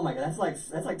 Yeah. Oh my god, that's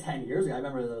like 10 years ago. I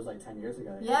remember those like 10 years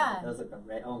ago. Yeah. That was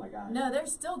like oh my god. No, they're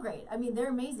still great. I mean, they're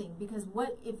amazing because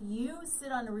if you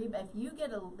sit on if you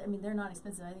get they're not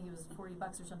expensive. I think it was $40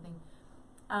 or something.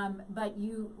 But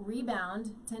you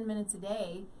rebound 10 minutes a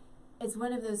day. It's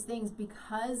one of those things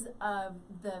because of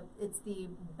it's the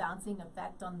bouncing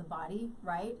effect on the body,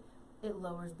 right? It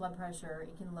lowers blood pressure.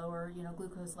 It can lower,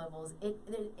 glucose levels. It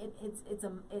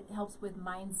helps with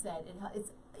mindset. It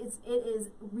is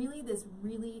really this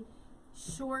really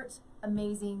short,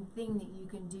 amazing thing that you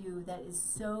can do that is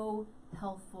so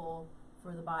healthful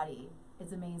for the body.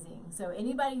 It's amazing. So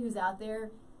anybody who's out there,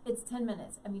 it's 10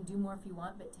 minutes. I mean, do more if you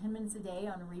want, but 10 minutes a day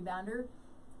on a rebounder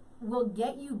will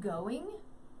get you going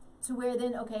to where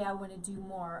then, okay, I want to do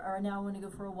more, or now I want to go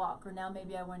for a walk, or now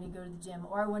maybe I want to go to the gym,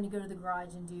 or I want to go to the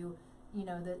garage and do,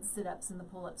 the sit-ups and the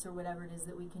pull-ups or whatever it is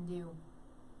that we can do.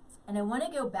 And I want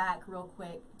to go back real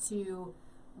quick to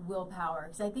willpower,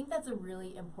 because I think that's a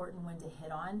really important one to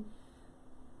hit on,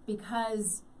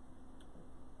 because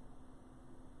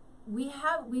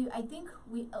I think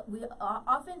we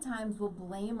oftentimes will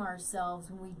blame ourselves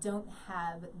when we don't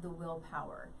have the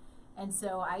willpower. And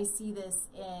so I see this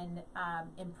in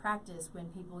practice when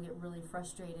people get really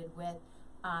frustrated with,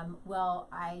 well,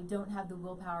 I don't have the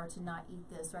willpower to not eat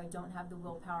this, or I don't have the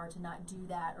willpower to not do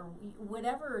that, or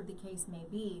whatever the case may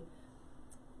be.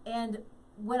 And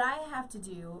what I have to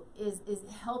do is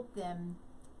help them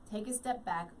take a step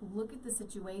back, look at the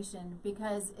situation,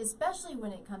 because especially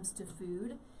when it comes to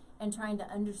food and trying to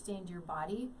understand your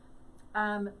body,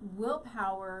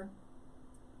 willpower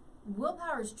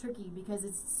is tricky because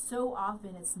it's so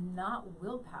often it's not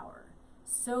willpower.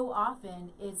 So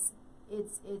often it's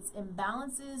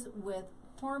imbalances with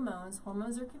hormones.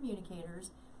 Hormones are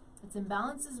communicators. It's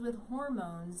imbalances with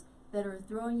hormones that are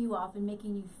throwing you off and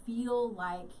making you feel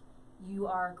like you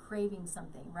are craving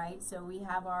something, right? So we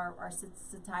have our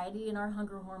satiety and our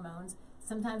hunger hormones.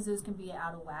 Sometimes those can be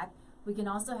out of whack. We can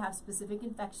also have specific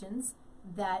infections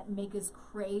that make us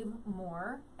crave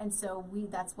more. And so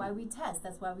that's why we test.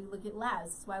 That's why we look at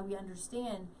labs. That's why we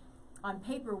understand on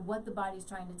paper what the body's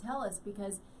trying to tell us,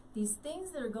 because these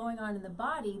things that are going on in the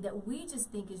body that we just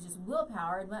think is just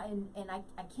willpower and I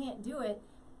can't do it,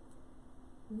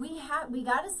 we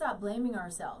got to stop blaming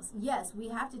ourselves. Yes, we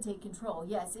have to take control.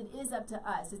 Yes, it is up to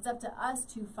us. It's up to us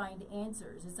to find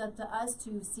answers. It's up to us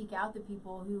to seek out the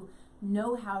people who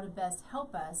know how to best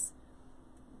help us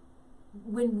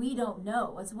when we don't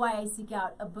know. That's why I seek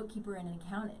out a bookkeeper and an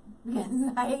accountant,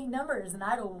 because I hate numbers and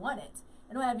I don't want it.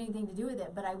 I don't have anything to do with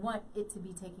it, but I want it to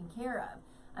be taken care of.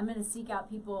 I'm going to seek out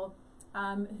people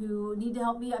who need to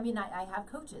help me. I mean, I have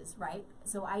coaches, right?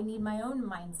 So I need my own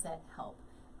mindset help.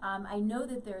 I know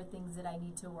that there are things that I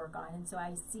need to work on, and so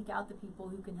I seek out the people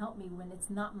who can help me when it's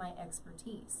not my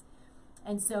expertise.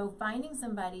 And so finding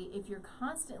somebody, if you're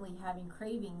constantly having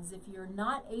cravings, if you're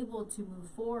not able to move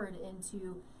forward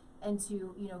into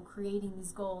creating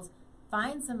these goals,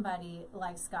 find somebody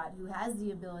like Scott who has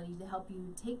the ability to help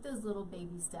you take those little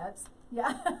baby steps.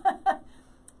 Yeah.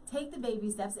 Take the baby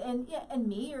steps, and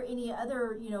me or any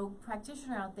other,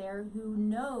 practitioner out there who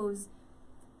knows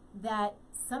that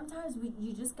sometimes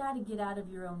you just got to get out of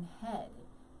your own head,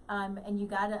 and you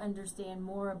got to understand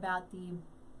more about the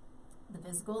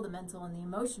physical, the mental, and the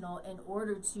emotional in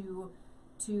order to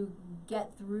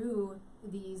get through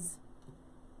these.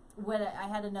 What I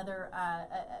had another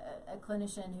a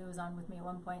clinician who was on with me at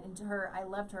one point, and I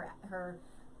loved her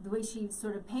the way she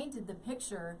sort of painted the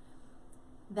picture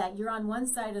that you're on one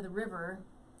side of the river,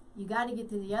 you got to get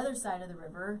to the other side of the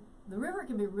river. The river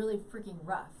can be really freaking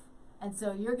rough. And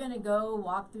so you're going to go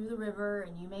walk through the river,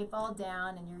 and you may fall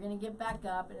down, and you're going to get back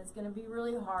up, and it's going to be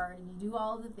really hard, and you do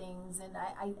all the things. And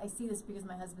I see this because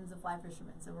my husband's a fly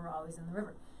fisherman, so we're always in the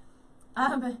river.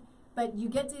 But you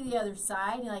get to the other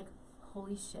side, and you're like,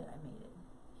 holy shit, I made it.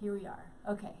 Here we are.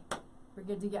 Okay, we're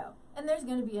good to go. And there's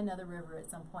going to be another river at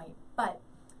some point. But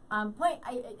I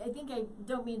think I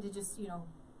don't mean to just,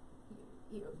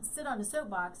 sit on a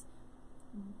soapbox,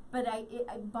 but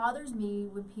it bothers me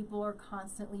when people are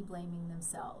constantly blaming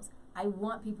themselves. I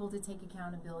want people to take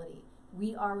accountability.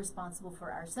 We are responsible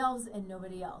for ourselves and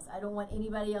nobody else. I don't want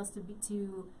anybody else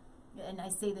and I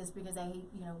say this because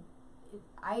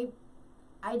I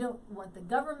don't want the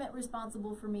government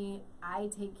responsible for me. I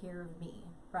take care of me,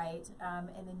 right?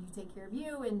 And then you take care of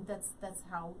you, and that's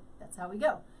how we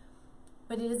go.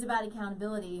 But it is about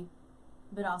accountability,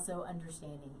 but also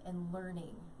understanding and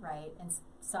learning, right? And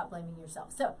stop blaming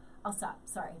yourself. So I'll stop.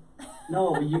 Sorry.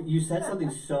 No, you said something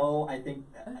I think,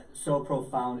 so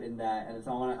profound in that, and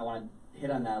so I want to hit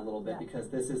on that a little bit, because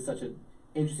this is such an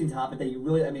interesting topic that you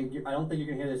really, I don't think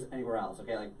you're gonna hear this anywhere else.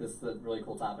 Okay, like this is a really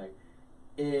cool topic.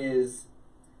 I'm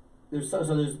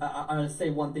gonna say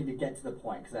one thing to get to the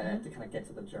point, because I have to kind of get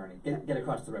to the journey, get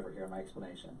across the river here in my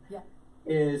explanation. Yeah.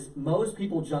 Is most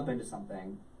people jump into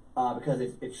something because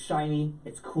it's shiny,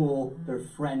 it's cool, their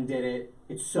friend did it,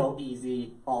 it's so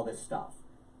easy, all this stuff.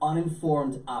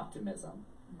 Uninformed optimism.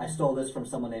 I stole this from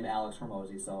someone named Alex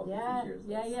Hormozy, so if you hear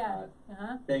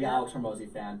this, big Alex Hormozy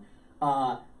fan.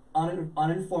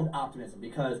 Uninformed optimism,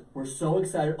 because we're so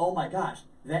excited. Oh my gosh,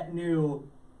 that new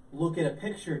look at a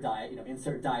picture diet,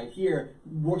 insert diet here,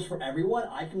 works for everyone.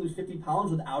 I can lose 50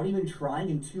 pounds without even trying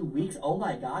in 2 weeks. Oh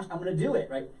my gosh, I'm going to do it,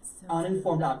 right? So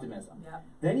uninformed optimism. Yeah.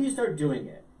 Then you start doing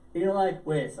it. And you're like,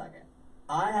 wait a second.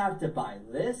 I have to buy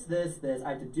this. I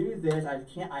have to do this.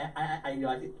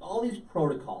 All these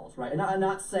protocols, right? And I'm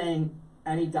not saying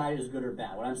any diet is good or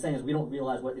bad. What I'm saying is we don't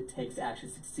realize what it takes to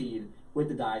actually succeed with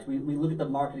the diets. We look at the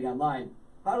marketing online.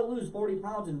 How to lose 40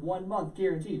 pounds in 1 month,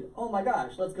 guaranteed. Oh my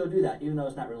gosh, let's go do that, even though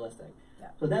it's not realistic. Yeah.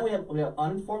 So then we have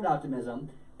uninformed optimism,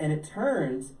 and it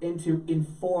turns into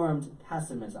informed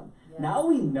pessimism. Yes. Now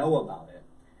we know about it,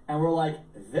 and we're like,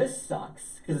 this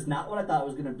sucks, because it's not what I thought it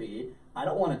was going to be. I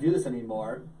don't want to do this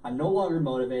anymore. I'm no longer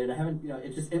motivated. I haven't,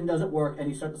 it doesn't work, and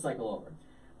you start the cycle over.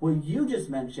 What you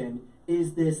just mentioned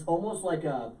is this almost like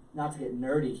not to get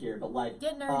nerdy here, but like...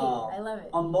 Get nerdy, I love it.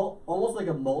 Almost like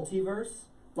a multiverse.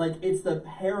 Like it's the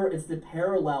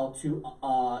parallel to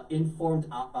informed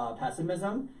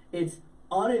pessimism. It's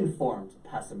uninformed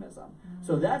pessimism. Mm-hmm.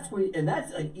 So that's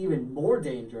like even more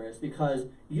dangerous, because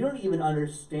you don't even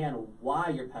understand why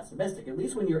you're pessimistic. At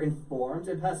least when you're informed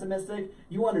and pessimistic,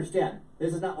 you understand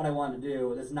this is not what I want to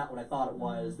do. This is not what I thought it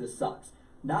was. This sucks.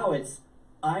 Now it's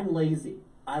I'm lazy.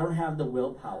 I don't have the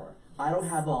willpower. I don't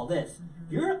have all this.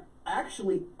 Mm-hmm. You're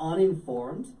actually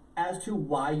uninformed as to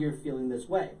why you're feeling this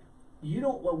way.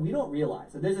 What we don't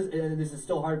realize, and this is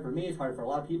still hard for me, it's hard for a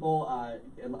lot of people,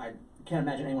 and I can't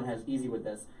imagine anyone has easy with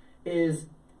this, is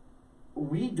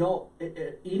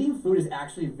eating food is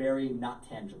actually very not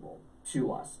tangible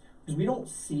to us. because we don't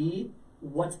see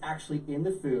what's actually in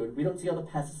the food. We don't see all the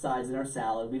pesticides in our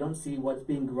salad. We don't see what's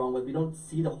being grown with. We don't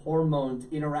see the hormones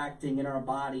interacting in our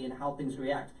body and how things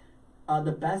react.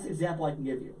 The best example I can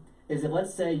give you is if,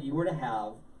 let's say, you were to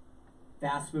have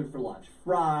fast food for lunch,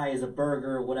 fries, a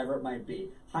burger, whatever it might be,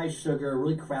 high sugar,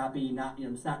 really crappy, not,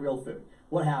 it's not real food.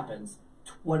 What happens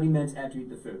 20 minutes after you eat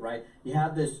the food, right? You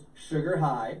have this sugar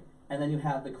high, and then you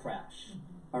have the crash,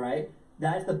 all right?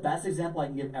 That's the best example I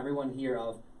can give everyone here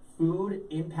of food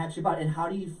impacts your body. And how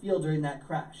do you feel during that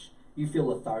crash? You feel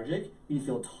lethargic, you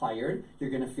feel tired, you're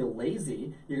going to feel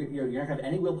lazy, you're not going to have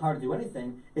any willpower to do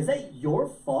anything. Is that your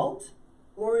fault,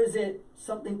 or is it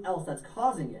something else that's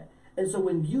causing it? And so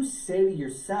when you say to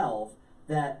yourself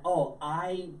that, oh,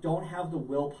 I don't have the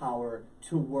willpower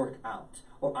to work out,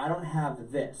 or I don't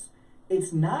have this,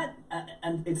 it's not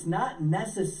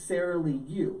necessarily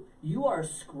you. You are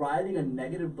ascribing a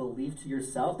negative belief to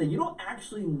yourself that you don't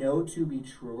actually know to be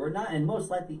true or not, and most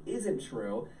likely isn't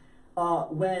true,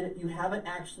 when you haven't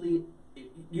actually,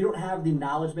 you don't have the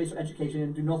knowledge base or education,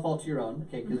 and do no fault to your own,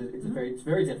 okay, because it's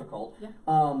very difficult,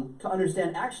 to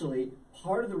understand actually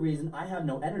part of the reason I have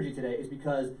no energy today is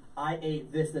because I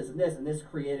ate this, and this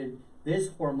created this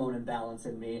hormone imbalance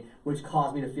in me, which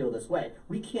caused me to feel this way.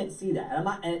 We can't see that, and I'm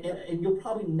not, and you'll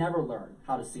probably never learn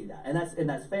how to see that, and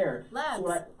that's fair. Labs. So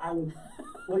what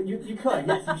well, you could,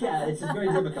 yes, you can. It's just very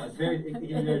difficult. It can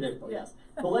be very difficult, yes.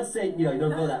 But let's say you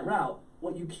don't go that route.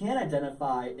 What you can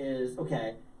identify is,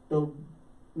 okay, the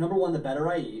number one, the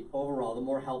better I eat overall, the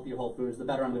more healthy whole foods, the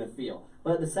better I'm going to feel.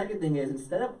 But the second thing is,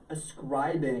 instead of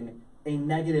ascribing a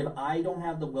negative, I don't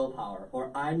have the willpower, or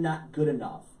I'm not good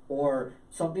enough, or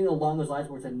something along those lines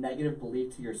where it's a negative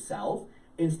belief to yourself,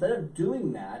 instead of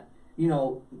doing that,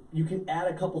 you can add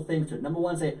a couple things to it. Number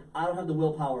one, say, I don't have the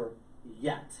willpower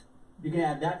yet. You can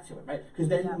add that to it, right? Because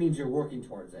then it means you're working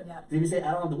towards it. If you say,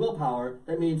 I don't have the willpower,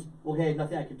 that means, okay,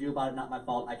 nothing I can do about it, not my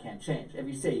fault, I can't change. If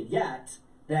you say yet,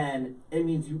 then it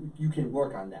means you can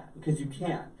work on that, because you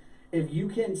can. If you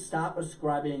can stop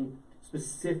ascribing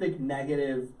specific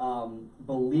negative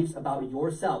beliefs about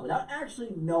yourself without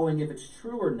actually knowing if it's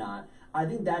true or not, I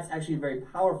think that's actually very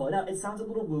powerful. Now, it sounds a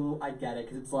little woo, I get it,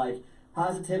 because it's like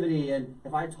positivity, and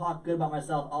if I talk good about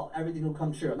myself, everything will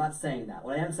come true. I'm not saying that.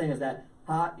 What I am saying is that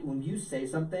when you say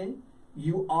something,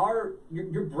 your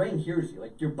brain hears you,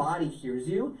 like your body hears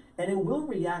you, and it will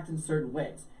react in certain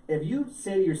ways. If you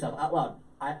say to yourself out loud,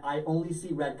 I only see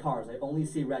red cars, I only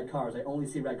see red cars, I only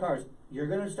see red cars, you're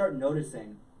going to start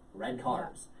noticing red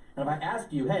cars. And if I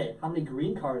ask you, hey, how many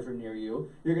green cars are near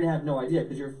you, you're going to have no idea,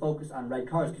 because you're focused on red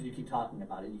cars because you keep talking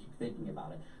about it, you keep thinking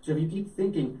about it. So if you keep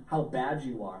thinking how bad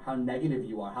you are, how negative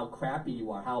you are, how crappy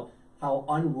you are, how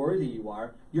unworthy you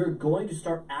are, you're going to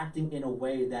start acting in a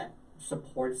way that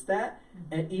supports that.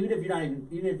 And even if you're not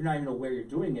even aware you're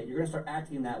doing it, you're going to start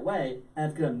acting in that way, and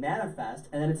it's going to manifest,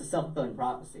 and then it's a self-fulfilling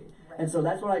prophecy. And so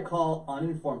that's what I call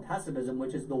uninformed pessimism,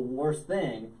 which is the worst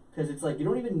thing, because it's like you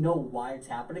don't even know why it's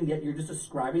happening, yet you're just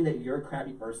ascribing that you're a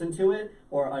crappy person to it,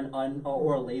 or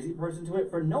or a lazy person to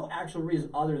it, for no actual reason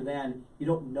other than you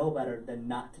don't know better than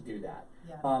not to do that.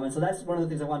 And so that's one of the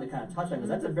things I wanted to kind of touch on, because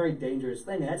that's a very dangerous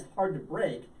thing, and that's hard to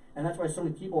break, and that's why so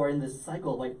many people are in this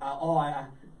cycle of like,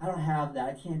 I don't have that,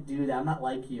 I can't do that, I'm not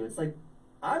like you. It's like,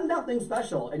 I'm nothing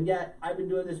special, and yet I've been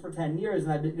doing this for 10 years,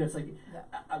 and it's like,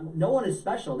 no one is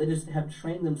special, they just have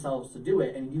trained themselves to do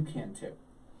it, and you can too.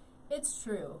 It's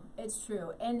true.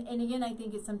 And again, I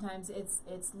think sometimes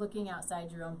it's looking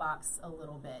outside your own box a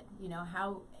little bit,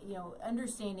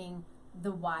 understanding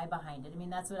the why behind it. I mean,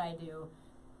 that's what I do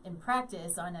in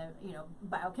practice on a,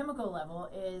 biochemical level,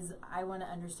 is I want to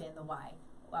understand the why.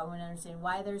 I want to understand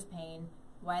why there's pain,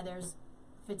 why there's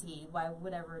fatigue, why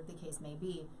whatever the case may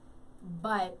be.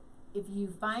 But if you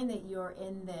find that you're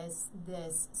in this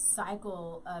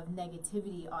cycle of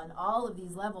negativity on all of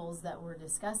these levels that we're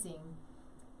discussing,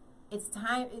 it's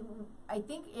time. I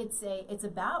think it's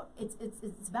about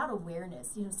awareness.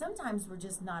 Sometimes we're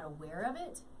just not aware of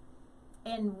it.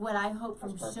 And what I hope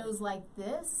from shows like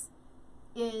this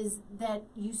is that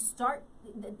you start.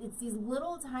 It's these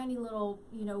little tiny little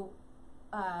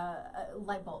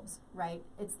light bulbs, right?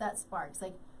 It's that spark. It's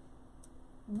like,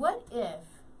 what if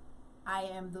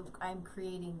I'm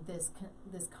creating this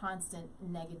constant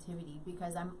negativity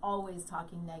because I'm always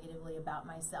talking negatively about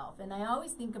myself? And I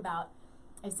always think about,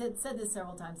 I've said this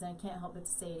several times, and I can't help but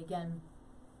to say it again.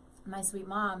 My sweet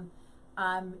mom,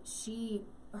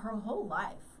 her whole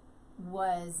life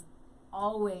was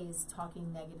always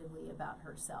talking negatively about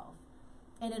herself,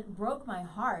 and it broke my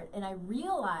heart. And I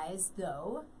realized,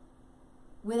 though,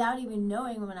 without even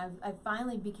knowing, when I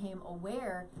finally became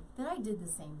aware, that I did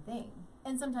the same thing.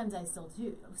 and sometimes I still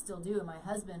do. And my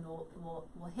husband will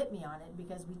hit me on it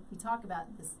because we talk about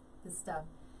this stuff,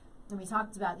 and we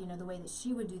talked about, you know, the way that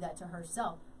she would do that to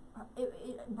herself.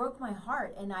 It broke my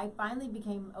heart, and I finally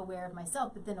became aware of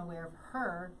myself, but then aware of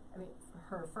her. I mean,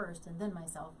 her first, and then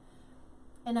myself.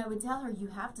 And I would tell her, you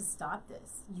have to stop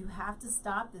this. You have to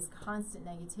stop this constant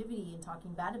negativity and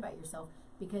talking bad about yourself,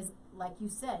 because, like you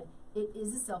said, it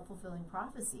is a self-fulfilling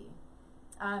prophecy.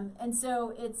 And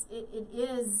so it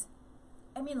is.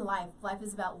 I mean, life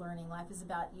is about learning. Life is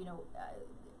about, you know,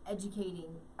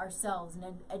 educating ourselves and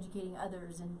educating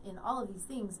others, and in all of these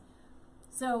things.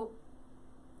 So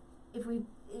if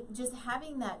just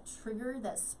having that trigger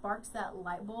that sparks that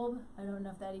light bulb, I don't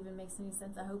know if that even makes any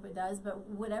sense, I hope it does, but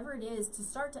whatever it is, to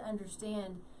start to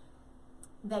understand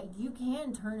that you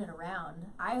can turn it around.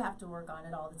 I have to work on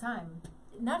it all the time.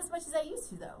 Not as much as I used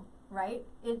to, though, right?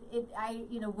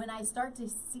 You know, when I start to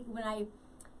see, when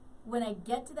I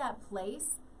get to that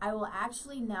place, I will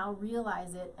actually now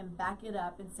realize it and back it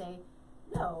up and say,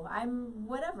 no, I'm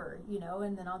whatever, you know,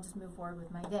 and then I'll just move forward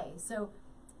with my day. So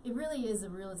it really is a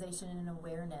realization and an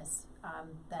awareness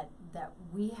that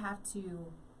we have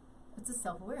to. It's a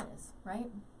self-awareness,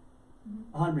 right?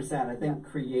 100%. I think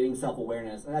creating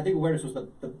self-awareness, and I think awareness was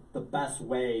the best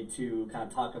way to kind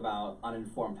of talk about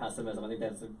uninformed pessimism. I think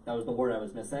that was the word I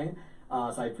was missing.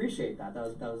 So I appreciate that.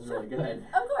 That was really good.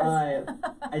 Of course.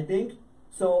 I think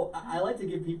so. I like to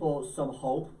give people some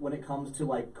hope when it comes to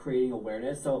like creating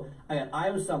awareness. So I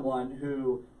was someone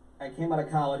who, I came out of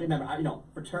college. Remember,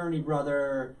 fraternity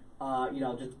brother. Not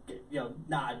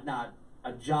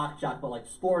a jock, but like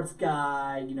sports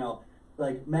guy. You know,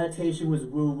 like meditation was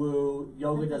woo woo.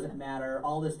 Yoga doesn't matter.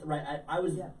 All this, right? I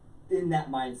was in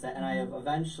that mindset, and I have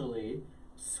eventually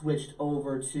switched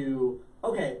over to,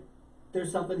 okay,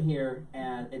 there's something here,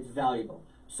 and it's valuable.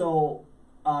 So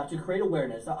to create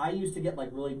awareness, I used to get like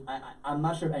really. I'm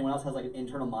not sure if anyone else has like an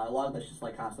internal monologue that's just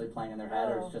like constantly playing in their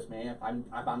head, or it's just me. If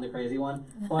I'm the crazy one,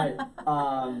 but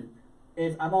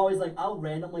I'm always like, I'll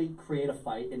randomly create a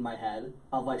fight in my head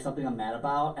of like something I'm mad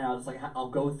about, and I'll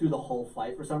go through the whole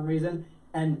fight for some reason.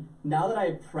 And now that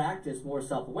I practice more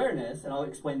self-awareness, and I'll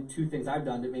explain 2 things I've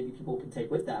done that maybe people can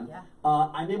take with them,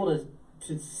 I'm able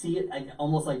to see it, like,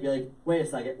 almost like be like, wait a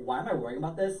second, why am I worrying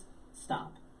about this?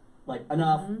 Stop. Like,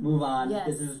 enough, move on. Yes.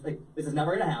 This is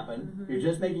never going to happen. You're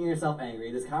just making yourself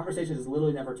angry. This conversation has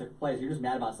literally never took place. You're just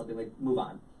mad about something. Like, move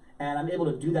on. And I'm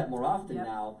able to do that more often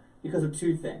now because of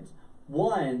 2 things.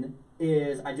 One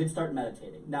is I did start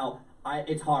meditating. Now,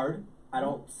 it's hard. I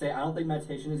don't think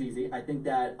meditation is easy. I think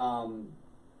that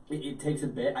it takes a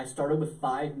bit. I started with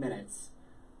 5 minutes.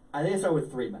 I think I started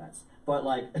with 3 minutes. But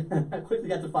like, I quickly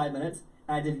got to 5 minutes.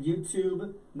 And I did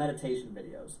YouTube meditation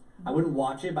videos. I wouldn't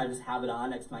watch it, but I just have it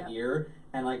on next to my ear.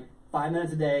 And like 5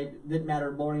 minutes a day, didn't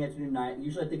matter, morning, afternoon, night.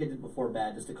 Usually I think I did before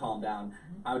bed just to calm down.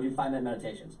 I would do 5-minute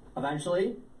meditations.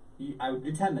 Eventually, I would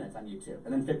do 10 minutes on YouTube,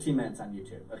 and then 15 minutes on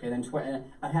YouTube. Okay, then and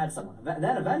I had someone.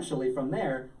 Then eventually, from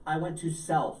there, I went to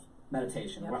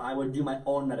self-meditation, where I would do my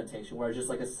own meditation, where it's just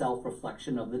like a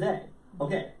self-reflection of the day.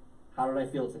 Okay, how did I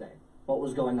feel today? What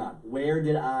was going on? Where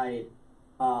did I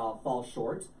fall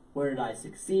short? Where did I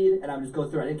succeed? And I would just go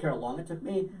through. I didn't care how long it took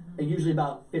me. Usually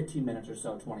about 15 minutes or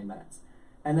so, 20 minutes.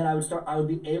 And then I would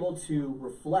be able to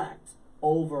reflect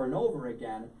over and over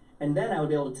again, and then I would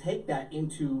be able to take that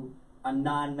into a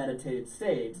non-meditated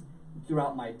state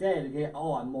throughout my day to get,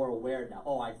 I'm more aware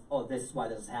now. This is why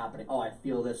this is happening. I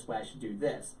feel this way, I should do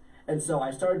this. And so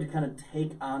I started to kind of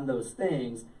take on those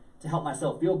things to help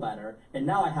myself feel better. And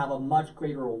now I have a much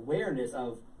greater awareness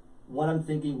of what I'm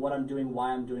thinking, what I'm doing,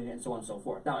 why I'm doing it, and so on and so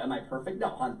forth. Now, am I perfect? No,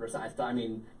 100%. I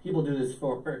mean, people do this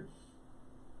for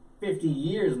 50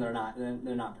 years and they're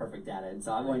not perfect at it. And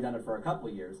so I've only done it for a couple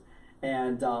of years.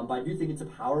 And but I do think it's a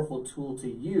powerful tool to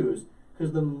use,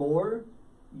 because the more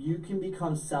you can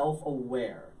become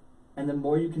self-aware and the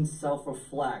more you can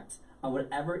self-reflect on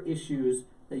whatever issues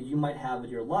that you might have in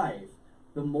your life,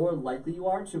 the more likely you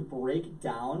are to break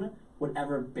down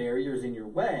whatever barriers in your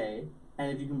way.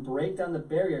 And if you can break down the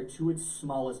barrier to its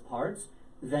smallest parts,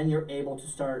 then you're able to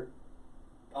start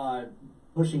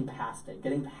pushing past it,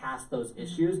 getting past those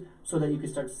issues so that you can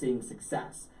start seeing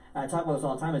success. And I talk about this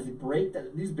all the time, is you break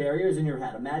these barriers in your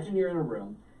head. Imagine you're in a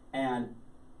room and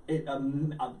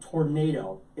a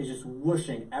tornado is just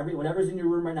whooshing whatever's in your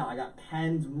room right now. I got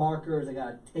pens, markers, I got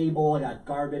a table, I got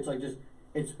garbage, like just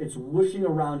it's whooshing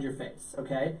around your face,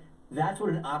 okay? That's what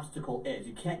an obstacle is.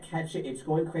 You can't catch it, it's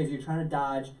going crazy, you're trying to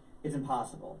dodge, it's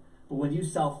impossible. But when you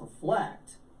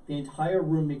self-reflect, the entire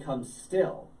room becomes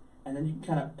still, and then you can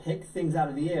kind of pick things out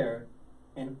of the air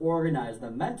and organize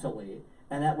them mentally,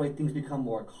 and that way things become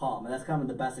more calm. And that's kind of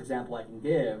the best example I can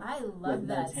give. I love with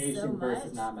that meditation so much.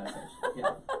 versus non-meditation.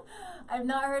 Yeah. I've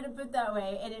not heard it put that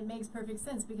way, and it makes perfect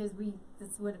sense because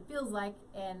that's what it feels like,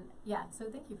 and yeah, so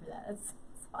thank you for that. That's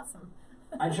awesome.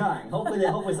 I'm trying. Hopefully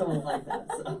someone will like that.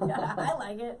 So. Yeah, I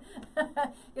like it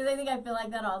because I think I feel like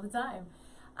that all the time.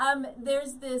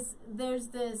 There's this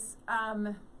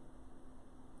kind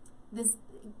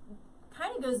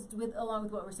of goes along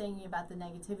with what we're saying about the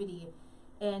negativity,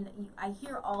 and I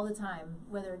hear all the time,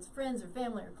 whether it's friends or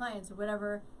family or clients or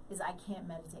whatever, is I can't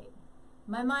meditate.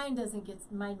 My mind doesn't, it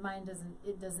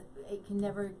can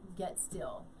never get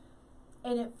still.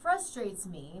 And it frustrates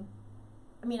me.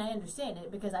 I mean, I understand it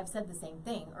because I've said the same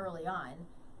thing early on,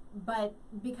 but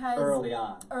because... Early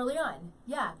on,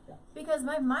 yeah. Because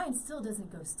my mind still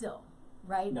doesn't go still,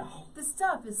 right? No. The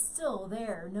stuff is still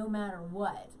there no matter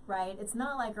what, right? It's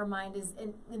not like our mind is,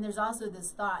 and there's also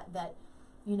this thought that,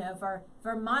 if our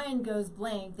mind goes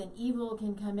blank, then evil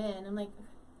can come in. I'm like,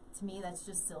 to me, that's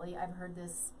just silly. I've heard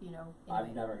this, anyway.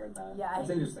 I've never heard that. Yeah, that's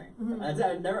interesting. Mm-hmm.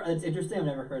 It's interesting. I've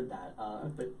never heard that.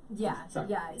 But yeah, sorry.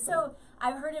 yeah. So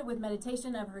I've heard it with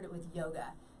meditation. I've heard it with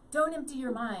yoga. Don't empty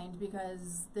your mind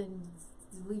because then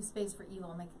you leave space for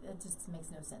evil. I'm like, it just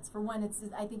makes no sense. For one,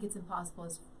 I think it's impossible.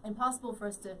 It's impossible for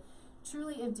us to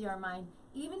truly empty our mind,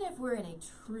 even if we're in a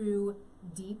true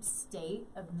deep state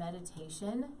of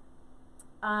meditation.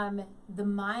 The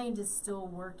mind is still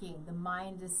working. The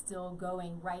mind is still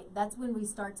going, right? That's when we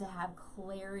start to have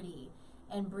clarity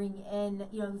and bring in,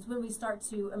 it's when we start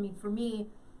to, for me,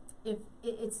 if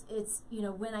it's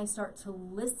when I start to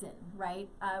listen, right?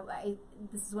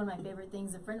 This is one of my favorite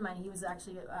things. A friend of mine, he was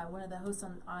actually one of the hosts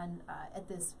at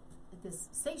this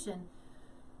station.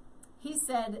 He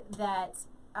said that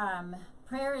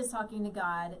prayer is talking to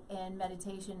God and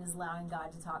meditation is allowing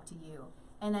God to talk to you.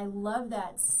 And I love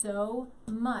that so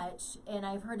much, and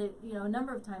I've heard it, a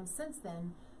number of times since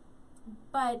then.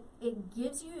 But it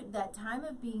gives you that time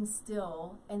of being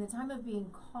still, and the time of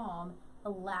being calm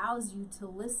allows you to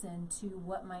listen to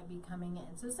what might be coming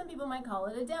in. So some people might call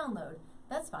it a download.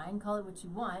 That's fine. Call it what you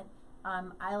want.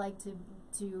 I like to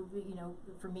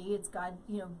for me, it's God,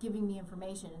 giving me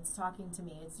information. It's talking to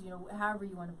me. It's, however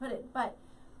you want to put it. But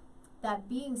that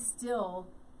being still,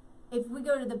 if we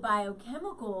go to the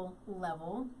biochemical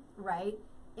level, right,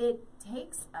 it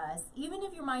takes us, even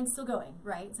if your mind's still going,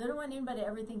 right? So I don't want anybody to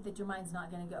ever think that your mind's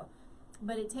not going to go.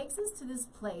 But it takes us to this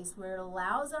place where it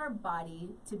allows our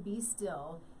body to be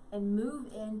still and move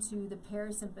into the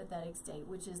parasympathetic state,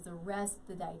 which is the rest,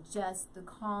 the digest, the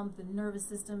calm, the nervous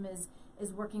system is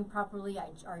working properly.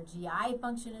 Our GI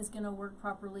function is going to work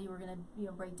properly. We're going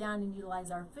to break down and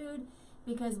utilize our food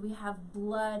because we have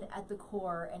blood at the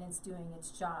core and it's doing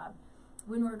its job.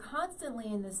 When we're constantly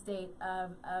in this state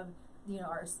of our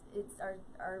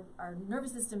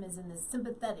nervous system is in this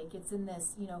sympathetic, it's in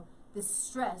this, this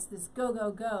stress, this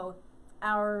go,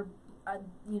 our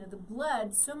the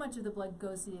blood, so much of the blood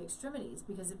goes to the extremities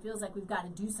because it feels like we've got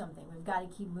to do something. We've got to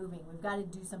keep moving. We've got to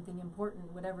do something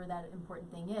important, whatever that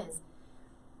important thing is.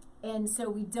 And so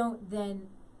we don't then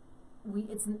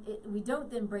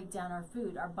break down our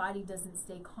food. Our body doesn't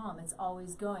stay calm. It's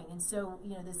always going. And so,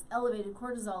 this elevated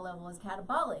cortisol level is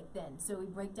catabolic then. So we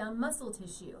break down muscle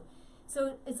tissue.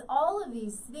 So it's all of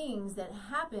these things that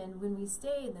happen when we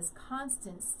stay in this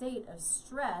constant state of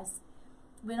stress,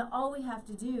 when all we have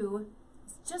to do is,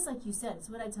 just like you said, it's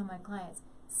what I tell my clients,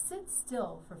 sit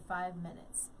still for 5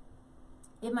 minutes.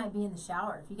 It might be in the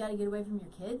shower. If you got to get away from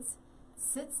your kids,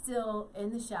 sit still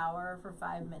in the shower for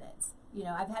 5 minutes.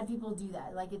 I've had people do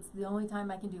that. Like, it's the only time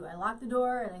I can do it. I lock the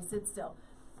door and I sit still.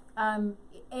 And,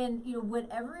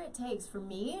 whatever it takes for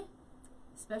me,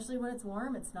 especially when it's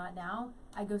warm, it's not now,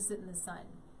 I go sit in the sun.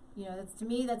 To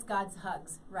me, that's God's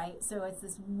hugs, right? So it's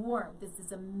this warmth, it's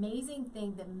this amazing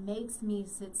thing that makes me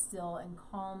sit still and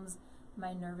calms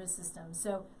my nervous system.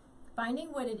 So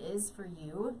finding what it is for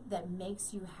you that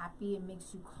makes you happy and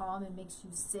makes you calm and makes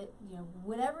you sit,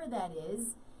 whatever that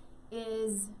is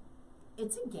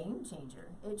it's a game changer.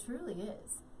 It truly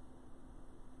is.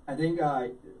 I think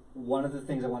one of the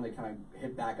things I wanted to kind of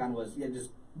hit back on was just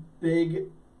big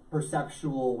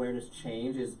perceptual awareness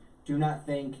change is do not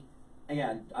think,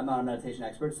 again, I'm not a meditation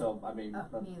expert, so let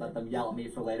them yell at me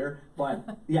for later.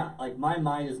 But like my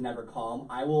mind is never calm.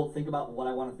 I will think about what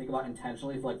I want to think about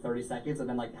intentionally for like 30 seconds and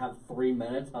then like have 3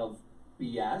 minutes of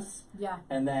BS. Yeah.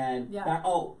 And then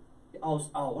what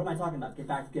am I talking about? Get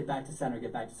back to center.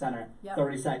 Yep.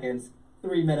 30 seconds,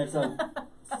 3 minutes of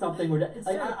something.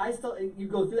 I still, you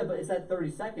go through that, but it's that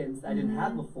 30 seconds I didn't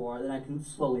have before, then I can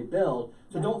slowly build.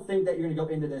 So don't think that you're going to go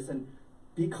into this and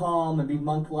be calm and be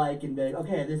monk-like and be like,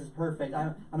 okay, this is perfect.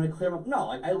 I'm going to clear my... No,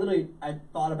 like, I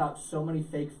thought about so many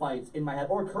fake fights in my head,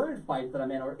 or current fights that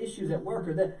I'm in, or issues at work,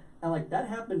 or that, and like, that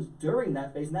happens during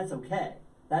that phase, and that's okay.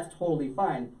 That's totally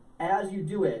fine. As you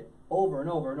do it over and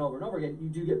over and over and over again, you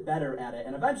do get better at it,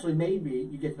 and eventually, maybe,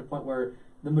 you get to the point where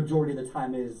the majority of the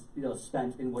time is,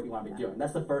 spent in what you want to be doing.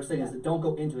 That's the first thing, is that don't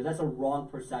go into it. That's a wrong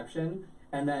perception,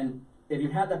 and then if you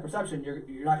have that perception,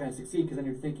 you're not going to succeed, because then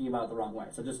you're thinking about it the wrong way.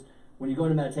 So just... when you go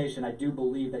into meditation, I do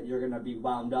believe that you're going to be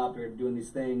wound up, you're doing these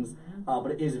things,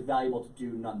 but it is valuable to do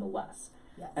nonetheless.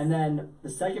 Yes. And then the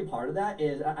second part of that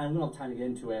is, I don't have time to get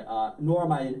into it, nor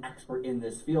am I an expert in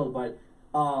this field, but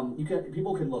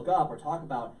people can look up or talk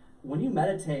about when you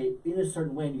meditate in a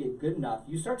certain way and you get good enough,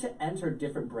 you start to enter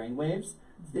different brain waves.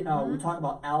 We talk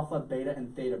about alpha, beta,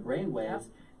 and theta brain waves,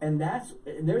 and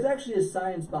there's actually a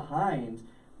science behind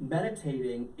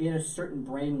meditating in a certain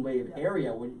brainwave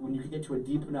area when you can get to a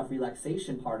deep enough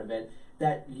relaxation part of it,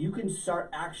 that you can start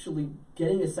actually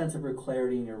getting a sense of your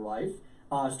clarity in your life,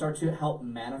 start to help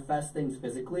manifest things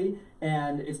physically,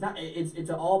 and it's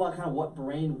all about kind of what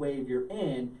brainwave you're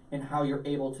in and how you're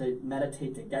able to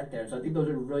meditate to get there. So I think those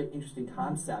are really interesting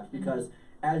concepts, because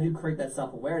as you create that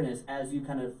self-awareness, as you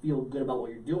kind of feel good about what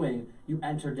you're doing, you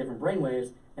enter different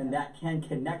brainwaves, and that can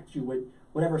connect you with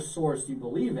whatever source you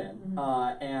believe in,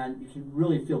 and you can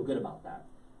really feel good about that.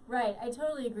 Right, I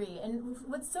totally agree. And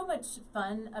what's so much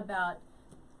fun about,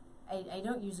 I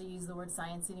don't usually use the word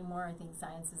science anymore. I think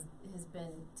science has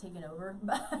been taken over,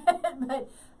 but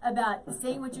about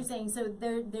saying what you're saying. So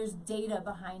there's data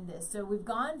behind this. So we've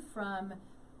gone from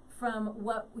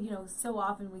what, so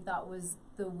often we thought was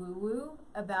the woo-woo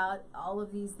about all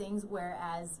of these things,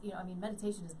 whereas,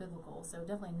 meditation is biblical, so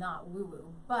definitely not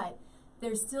woo-woo, but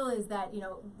there still is that,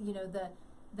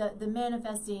 the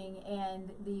manifesting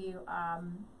and the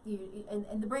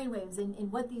and the brainwaves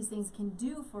and what these things can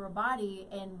do for a body,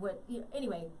 and what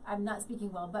anyway, I'm not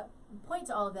speaking well, but the point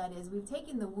to all of that is we've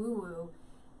taken the woo-woo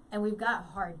and we've got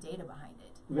hard data behind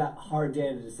it. We've got hard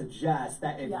data to suggest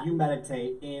that if you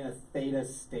meditate in a theta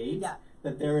state,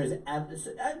 that there is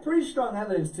pretty strong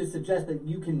evidence to suggest that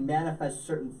you can manifest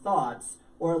certain thoughts,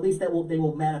 or at least they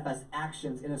will manifest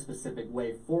actions in a specific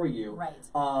way for you. Right.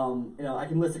 I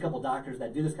can list a couple doctors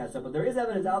that do this kind of stuff, but there is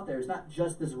evidence out there. It's not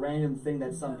just this random thing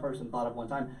that some person thought of one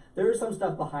time. There is some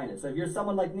stuff behind it. So if you're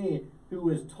someone like me who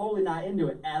is totally not into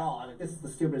it at all, like, this is the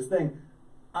stupidest thing,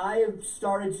 I have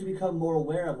started to become more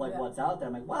aware of what's out there.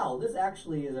 I'm like, wow, this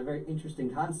actually is a very interesting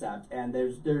concept, and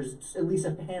there's at least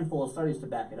a handful of studies to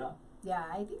back it up. Yeah,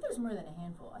 I think there's more than a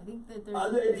handful. I think that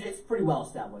there's it's pretty well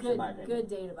established, in my opinion. Good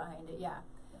data behind it, yeah.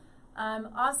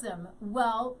 Awesome.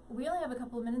 Well, we only have a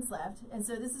couple of minutes left, and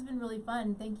so this has been really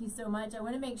fun. Thank you so much. I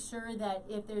want to make sure that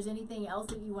if there's anything else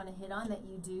that you want to hit on, that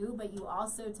you do, but you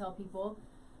also tell people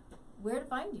where to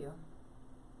find you.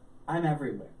 I'm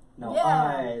everywhere. No,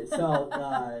 yeah.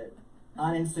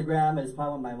 On Instagram is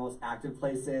probably one of my most active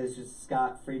places, just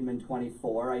Scott Friedman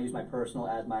 24. I use my personal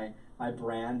as my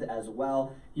brand as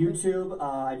well. YouTube,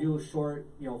 I do short,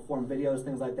 form videos,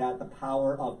 things like that. The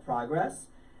Power of Progress.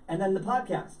 And then the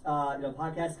podcast.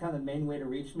 Podcast is kind of the main way to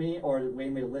reach me, or the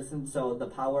main way to listen. So The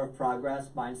Power of Progress,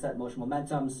 Mindset, Emotional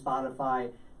Momentum,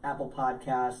 Spotify, Apple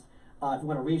Podcast. If you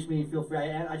want to reach me, feel free.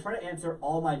 I try to answer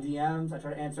all my DMs. I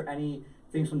try to answer any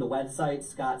things from the website,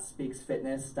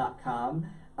 scottspeaksfitness.com.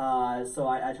 So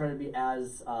I try to be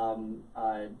as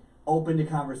open to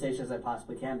conversation as I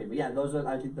possibly can be. But yeah, those are,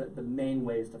 I think, the main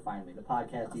ways to find me: the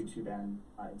podcast, YouTube, and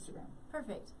Instagram.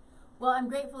 Perfect. Well, I'm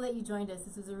grateful that you joined us.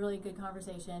 This was a really good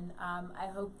conversation. I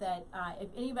hope that if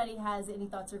anybody has any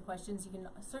thoughts or questions, you can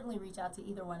certainly reach out to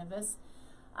either one of us.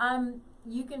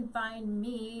 You can find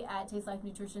me at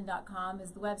tastelifenutrition.com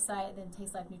is the website, and then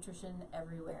Taste Life Nutrition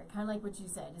everywhere. Kind of like what you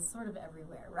said, it's sort of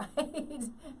everywhere, right?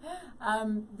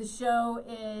 The show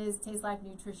is Taste Life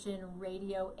Nutrition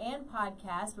Radio and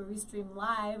Podcast, where we stream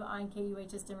live on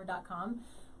KUHSdenver.com,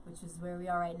 which is where we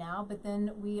are right now. But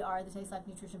then we are the Taste Life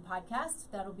Nutrition Podcast.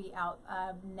 That'll be out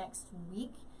next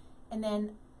week. And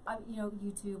then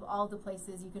YouTube, all the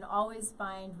places. You can always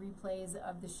find replays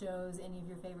of the shows, any of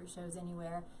your favorite shows,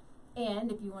 anywhere.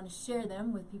 And if you want to share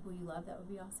them with people you love, that would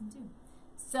be awesome too.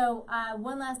 So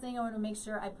one last thing I want to make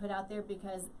sure I put out there,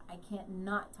 because I can't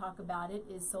not talk about it,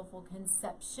 is Soulful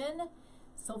Conception.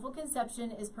 Soulful Conception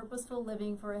is purposeful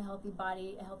living for a healthy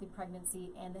body, a healthy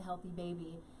pregnancy, and a healthy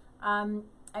baby.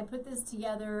 I put this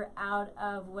together out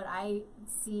of what I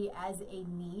see as a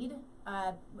need.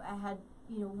 I had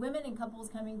women and couples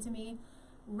coming to me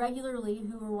regularly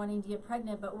who were wanting to get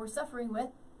pregnant, but were suffering with,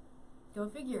 go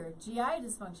figure, GI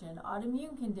dysfunction,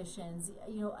 autoimmune conditions,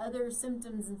 other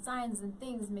symptoms and signs and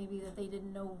things maybe that they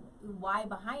didn't know why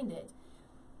behind it.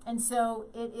 And so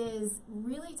it is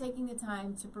really taking the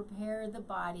time to prepare the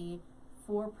body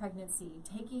for pregnancy,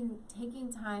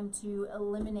 taking time to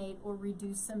eliminate or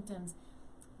reduce symptoms.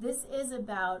 This is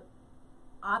about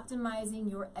optimizing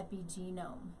your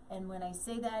epigenome. And when I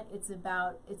say that, it's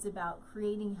about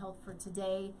creating health for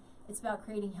today. It's about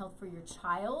creating health for your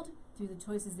child through the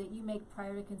choices that you make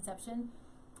prior to conception.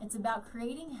 It's about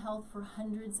creating health for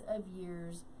hundreds of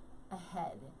years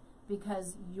ahead,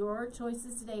 because your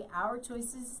choices today, our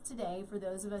choices today, for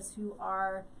those of us who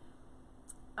are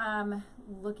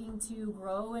looking to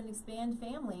grow and expand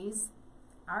families,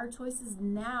 our choices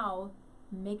now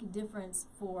make a difference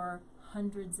for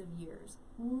hundreds of years.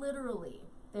 Literally.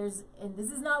 And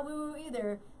this is not woo-woo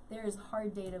either, there is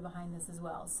hard data behind this as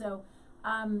well. So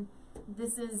it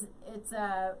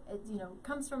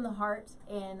comes from the heart,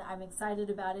 and I'm excited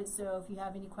about it. So if you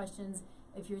have any questions,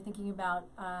 if you're thinking about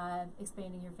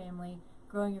expanding your family,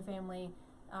 growing your family,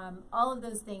 all of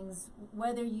those things,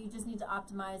 whether you just need to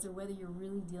optimize or whether you're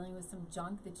really dealing with some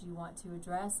junk that you want to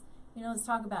address, let's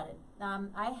talk about it.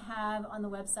 I have on the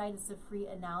website, it's a free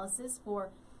analysis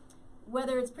for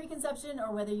whether it's preconception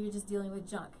or whether you're just dealing with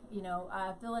junk.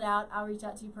 Fill it out. I'll reach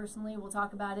out to you personally. We'll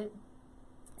talk about it,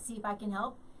 see if I can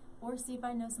help, or see if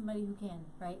I know somebody who can,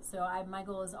 right? So my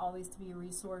goal is always to be a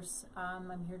resource.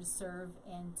 I'm here to serve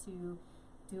and to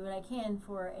do what I can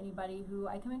for anybody who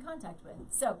I come in contact with.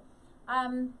 So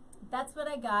that's what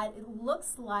I got. It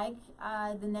looks like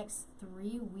the next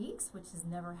 3 weeks, which has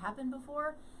never happened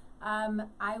before,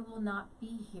 I will not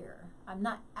be here. I'm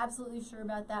not absolutely sure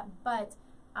about that, but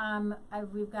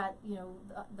we've got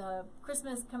the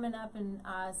Christmas coming up and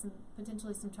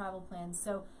potentially some travel plans.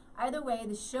 So either way,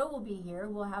 the show will be here.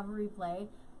 We'll have a replay.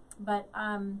 But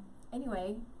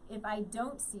anyway, if I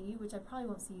don't see you, which I probably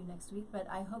won't see you next week, but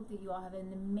I hope that you all have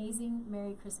an amazing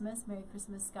Merry Christmas. Merry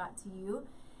Christmas, Scott, to you.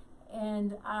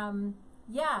 And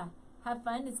have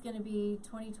fun. It's going to be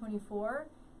 2024,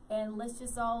 and let's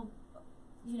just all,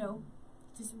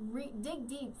 dig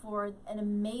deep for an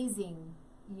amazing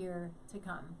year to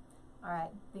come. All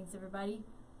right. Thanks, everybody.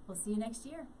 We'll see you next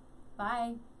year.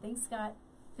 Bye. Thanks, Scott.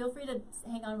 Feel free to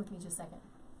hang on with me just a second.